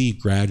slowly,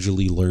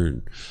 gradually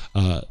learn.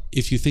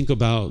 If you think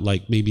about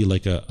maybe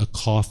a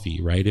coffee,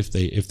 right?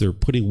 If they're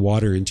putting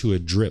water into a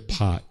drip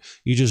pot,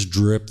 you just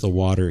drip the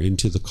water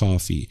into the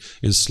coffee,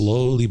 and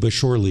slowly but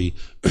surely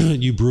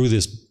you brew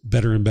this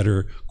better and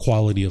better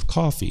quality of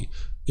coffee.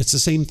 It's the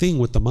same thing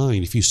with the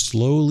mind. If you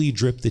slowly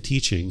drip the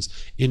teachings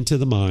into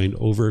the mind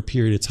over a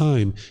period of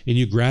time, and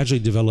you gradually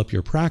develop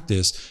your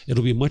practice,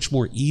 it'll be much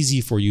more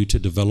easy for you to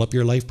develop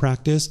your life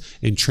practice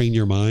and train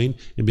your mind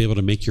and be able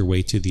to make your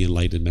way to the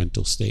enlightened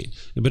mental state.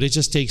 But it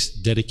just takes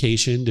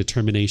dedication,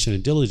 determination,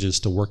 and diligence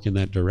to work in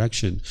that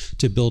direction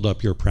to build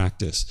up your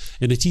practice.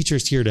 And the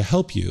teacher's here to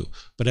help you.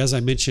 But as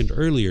I mentioned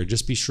earlier,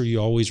 just be sure you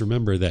always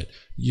remember that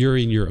you're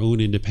in your own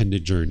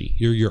independent journey.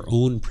 You're your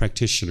own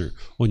practitioner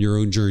on your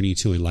own journey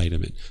to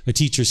enlightenment. A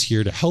teacher's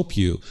here to help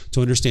you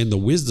to understand the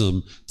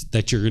wisdom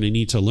that you're going to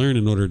need to learn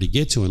in order to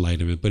get to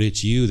enlightenment, but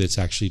it's you that's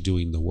actually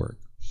doing the work.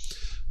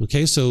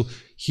 Okay, so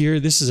here,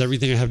 this is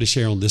everything I have to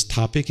share on this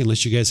topic,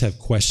 unless you guys have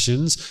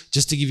questions.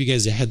 Just to give you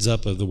guys a heads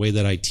up of the way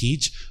that I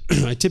teach,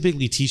 I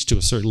typically teach to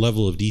a certain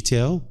level of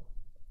detail.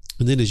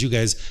 And then as you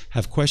guys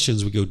have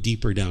questions, we go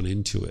deeper down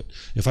into it.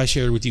 If I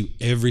shared with you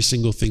every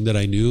single thing that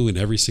I knew in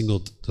every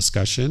single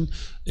discussion,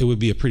 it would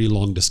be a pretty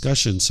long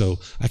discussion. So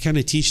I kind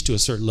of teach to a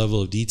certain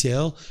level of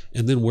detail.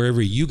 And then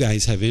wherever you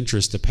guys have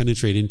interest to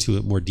penetrate into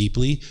it more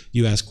deeply,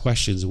 you ask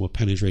questions and we'll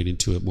penetrate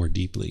into it more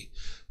deeply.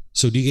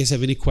 So do you guys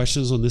have any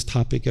questions on this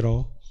topic at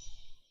all?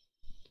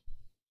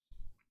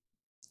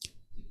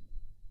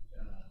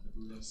 The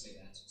Buddha say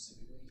that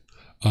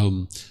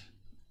specifically?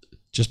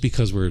 Just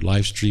because we're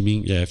live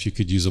streaming, yeah, if you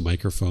could use a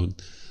microphone.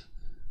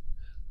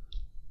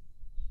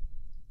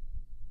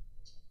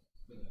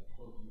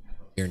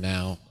 Here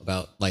now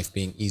about life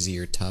being easy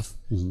or tough.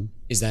 Mm-hmm.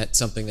 Is that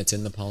something that's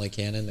in the Pali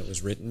Canon that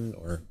was written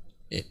or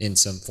in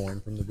some form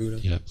from the Buddha?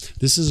 Yeah,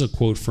 this is a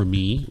quote from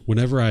me.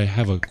 Whenever I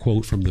have a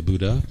quote from the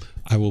Buddha,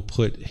 I will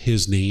put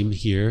his name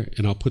here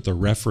and I'll put the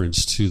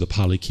reference to the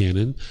Pali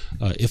Canon.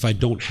 If I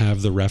don't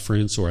have the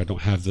reference or I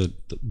don't have the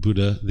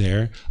Buddha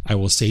there, I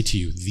will say to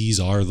you, these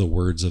are the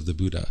words of the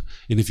Buddha.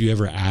 And if you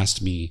ever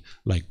asked me,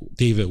 like,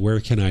 David,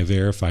 where can I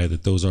verify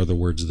that those are the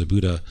words of the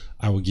Buddha?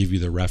 I will give you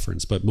the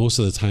reference. But most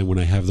of the time when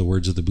I have the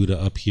words of the Buddha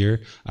up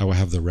here, I will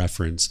have the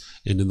reference.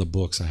 And in the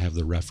books, I have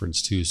the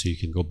reference too, so you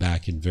can go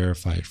back and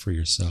verify it for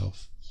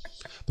yourself.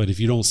 But if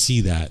you don't see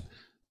that,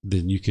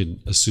 then you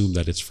can assume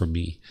that it's from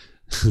me.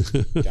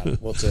 Got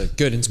it. Well, it's a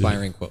good,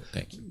 inspiring quote.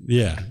 Thank you.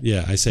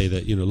 Yeah. I say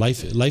that,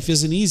 life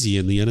isn't easy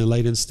in the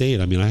unenlightened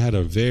state. I mean, I had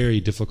a very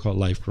difficult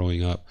life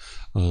growing up,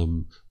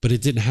 but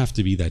it didn't have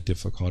to be that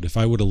difficult. If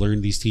I would have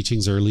learned these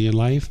teachings early in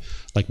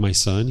life, like my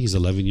son, he's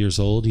 11 years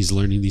old, he's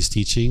learning these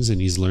teachings,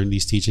 and he's learned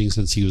these teachings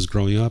since he was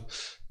growing up.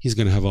 He's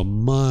going to have a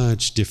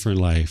much different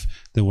life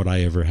than what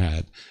I ever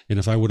had. And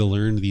if I would have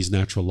learned these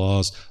natural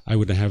laws, I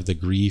wouldn't have the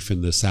grief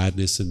and the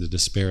sadness and the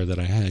despair that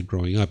I had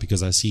growing up,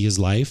 because I see his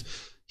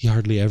life. He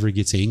hardly ever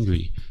gets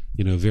angry.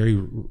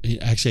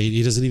 Actually,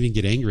 he doesn't even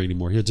get angry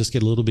anymore. He'll just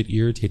get a little bit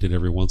irritated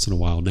every once in a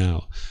while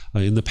now.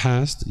 In the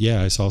past,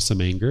 I saw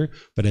some anger,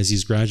 but as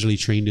he's gradually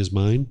trained his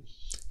mind,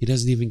 he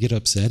doesn't even get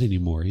upset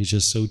anymore. He's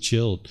just so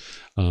chilled.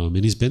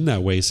 And he's been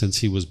that way since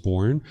he was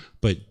born.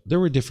 But there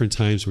were different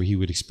times where he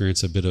would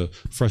experience a bit of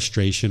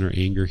frustration or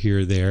anger here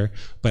or there.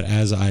 But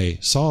as I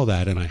saw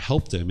that and I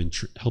helped him and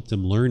helped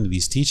him learn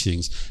these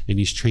teachings, and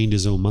he's trained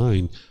his own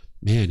mind,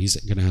 man, he's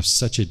going to have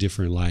such a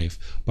different life.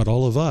 But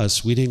all of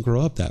us, we didn't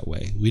grow up that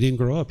way. We didn't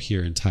grow up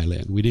here in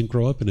Thailand. We didn't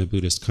grow up in a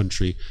Buddhist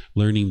country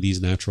learning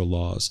these natural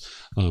laws.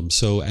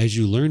 So as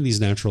you learn these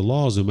natural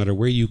laws, no matter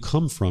where you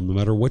come from, no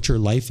matter what your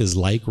life is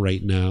like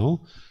right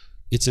now,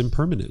 it's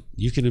impermanent.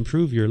 You can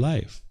improve your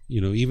life.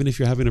 Even if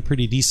you're having a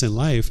pretty decent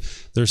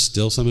life, there's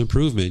still some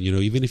improvement.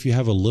 Even if you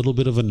have a little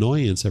bit of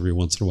annoyance every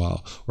once in a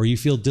while, or you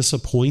feel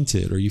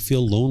disappointed, or you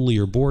feel lonely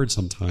or bored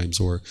sometimes,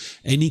 or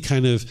any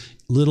kind of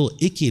little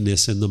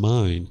ickiness in the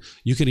mind,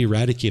 you can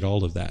eradicate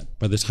all of that.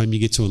 By the time you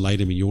get to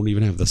enlightenment, you won't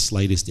even have the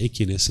slightest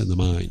ickiness in the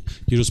mind.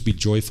 You'll just be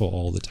joyful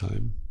all the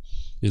time.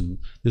 And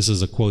this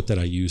is a quote that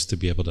I use to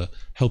be able to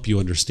help you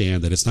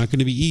understand that it's not going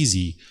to be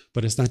easy,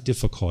 but it's not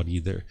difficult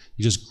either.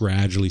 You just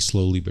gradually,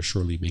 slowly, but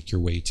surely make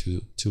your way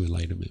to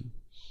enlightenment.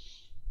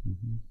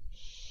 Mm-hmm.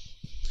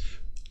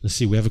 Let's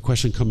see, we have a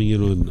question coming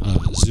in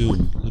on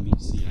Zoom. Let me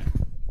see.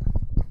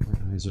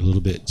 My eyes are a little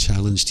bit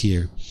challenged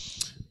here.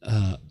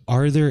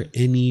 Are there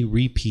any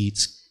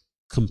repeats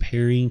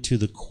comparing to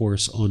the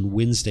course on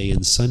Wednesday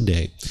and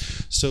Sunday?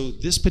 So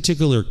this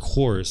particular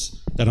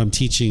course that I'm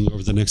teaching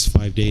over the next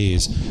 5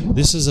 days,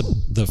 this is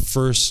the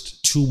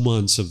first 2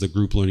 months of the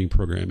group learning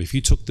program. If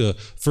you took the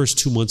first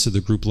 2 months of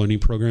the group learning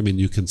program and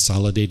you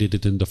consolidated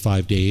it into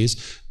 5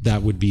 days,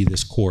 that would be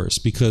this course.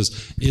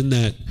 Because in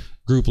that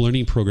group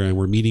learning program,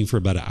 we're meeting for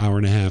about an hour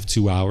and a half,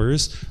 2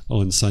 hours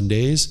on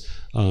Sundays,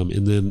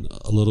 and then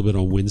a little bit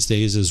on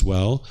Wednesdays as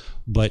well.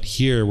 But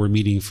here we're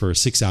meeting for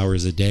 6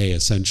 hours a day,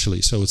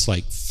 essentially. So it's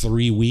like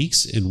 3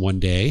 weeks in one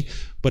day,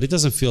 but it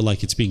doesn't feel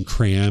like it's being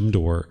crammed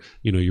or,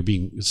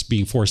 it's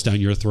being forced down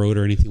your throat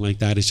or anything like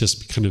that. It's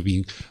just kind of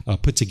being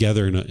put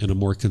together in a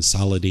more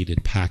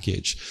consolidated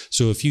package.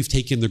 So if you've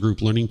taken the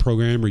group learning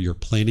program or you're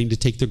planning to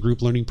take the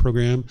group learning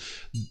program,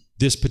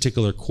 this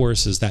particular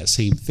course is that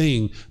same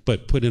thing,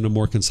 but put in a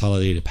more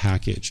consolidated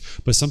package.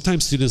 But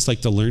sometimes students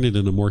like to learn it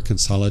in a more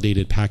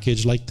consolidated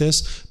package like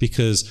this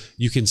because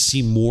you can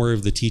see more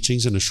of the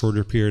teachings in a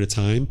shorter period of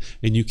time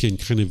and you can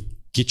kind of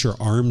get your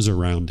arms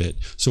around it.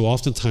 So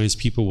oftentimes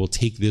people will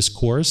take this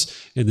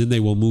course and then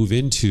they will move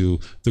into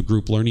the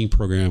group learning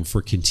program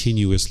for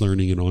continuous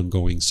learning and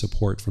ongoing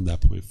support from that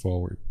point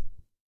forward.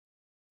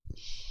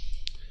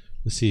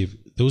 Let's see,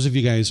 if those of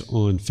you guys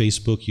on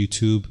Facebook,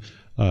 YouTube,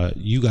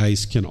 you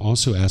guys can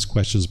also ask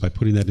questions by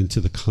putting that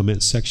into the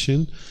comment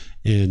section,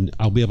 and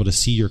I'll be able to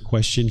see your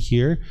question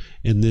here,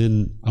 and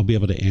then I'll be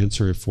able to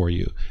answer it for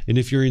you. And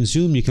if you're in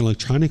Zoom, you can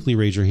electronically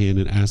raise your hand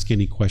and ask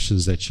any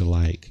questions that you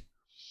like.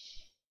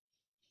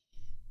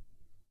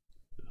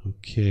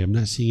 Okay, I'm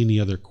not seeing any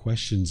other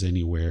questions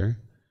anywhere.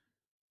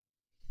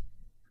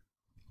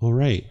 All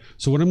right,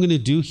 so what I'm going to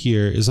do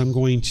here is I'm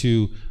going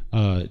to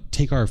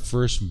take our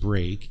first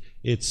break,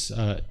 It's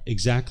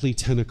exactly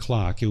 10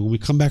 o'clock. And when we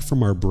come back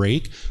from our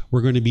break,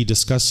 we're going to be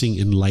discussing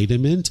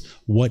enlightenment.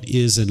 What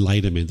is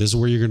enlightenment? This is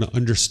where you're going to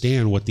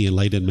understand what the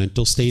enlightened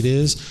mental state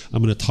is.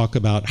 I'm going to talk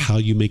about how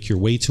you make your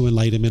way to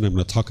enlightenment. I'm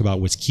going to talk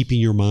about what's keeping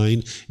your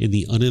mind in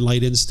the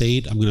unenlightened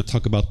state. I'm going to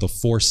talk about the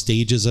 4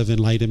 stages of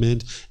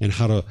enlightenment and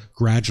how to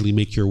gradually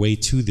make your way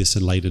to this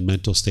enlightened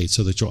mental state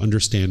so that you'll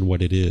understand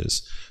what it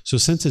is. So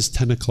since it's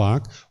 10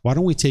 o'clock, why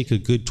don't we take a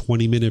good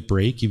 20-minute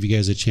break, give you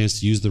guys a chance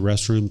to use the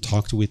restroom,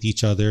 talk with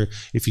each other.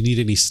 If you need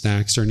any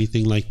snacks or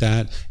anything like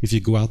that, if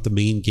you go out the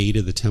main gate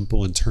of the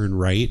temple and turn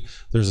right,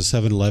 there's a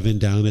 7-Eleven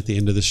down at the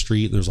end of the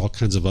street. There's all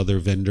kinds of other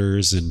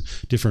vendors and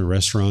different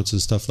restaurants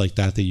and stuff like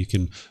that that you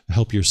can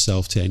help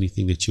yourself to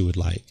anything that you would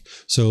like.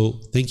 So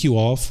thank you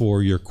all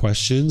for your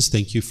questions.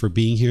 Thank you for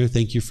being here.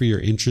 Thank you for your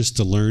interest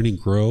to learn and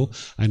grow.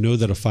 I know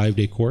that a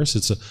 5-day course,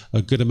 it's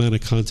a good amount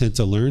of content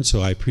to learn,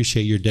 so I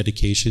appreciate your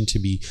dedication to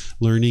be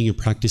learning and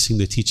practicing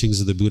the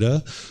teachings of the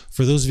Buddha.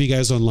 For those of you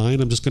guys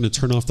online, I'm just going to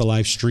turn off the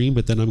live stream,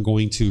 but then I'm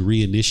going to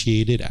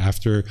reinitiate it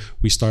after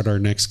we start our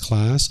next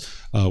class,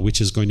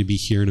 which is going to be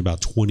here in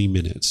about 20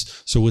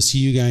 minutes. So we'll see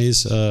you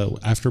guys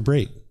after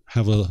break.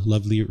 Have a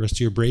lovely rest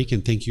of your break,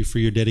 and thank you for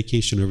your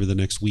dedication over the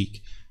next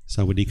week.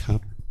 Sawadee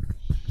Kap.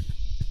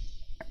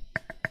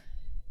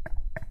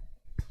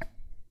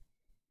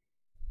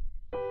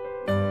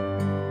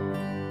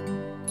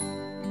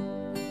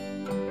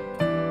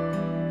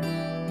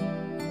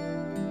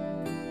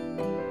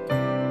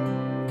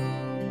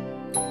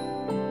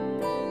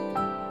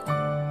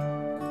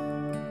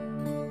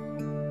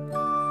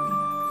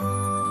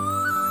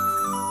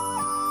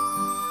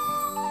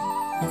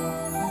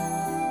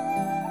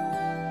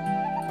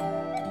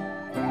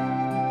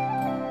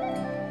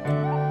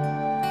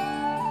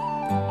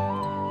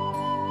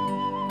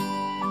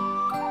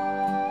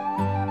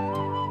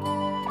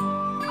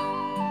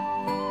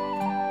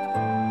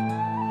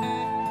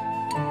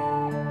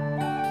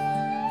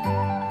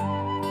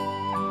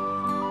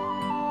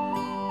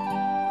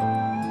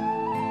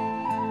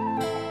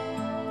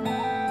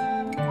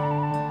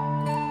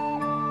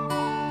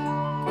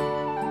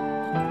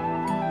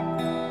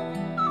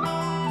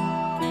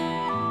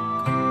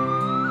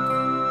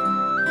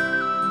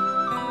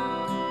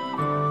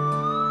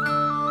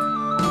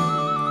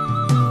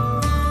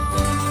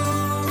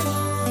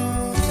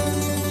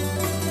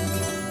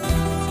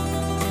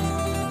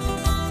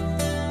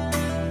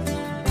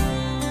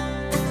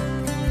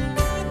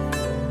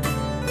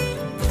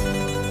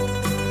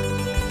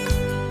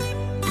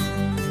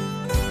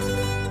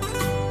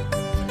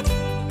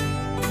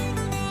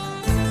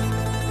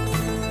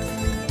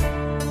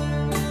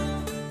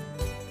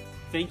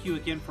 Thank you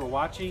again for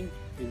watching.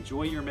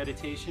 Enjoy your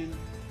meditation.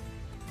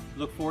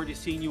 Look forward to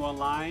seeing you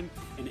online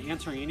and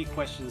answering any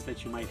questions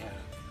that you might have.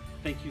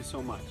 Thank you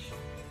so much.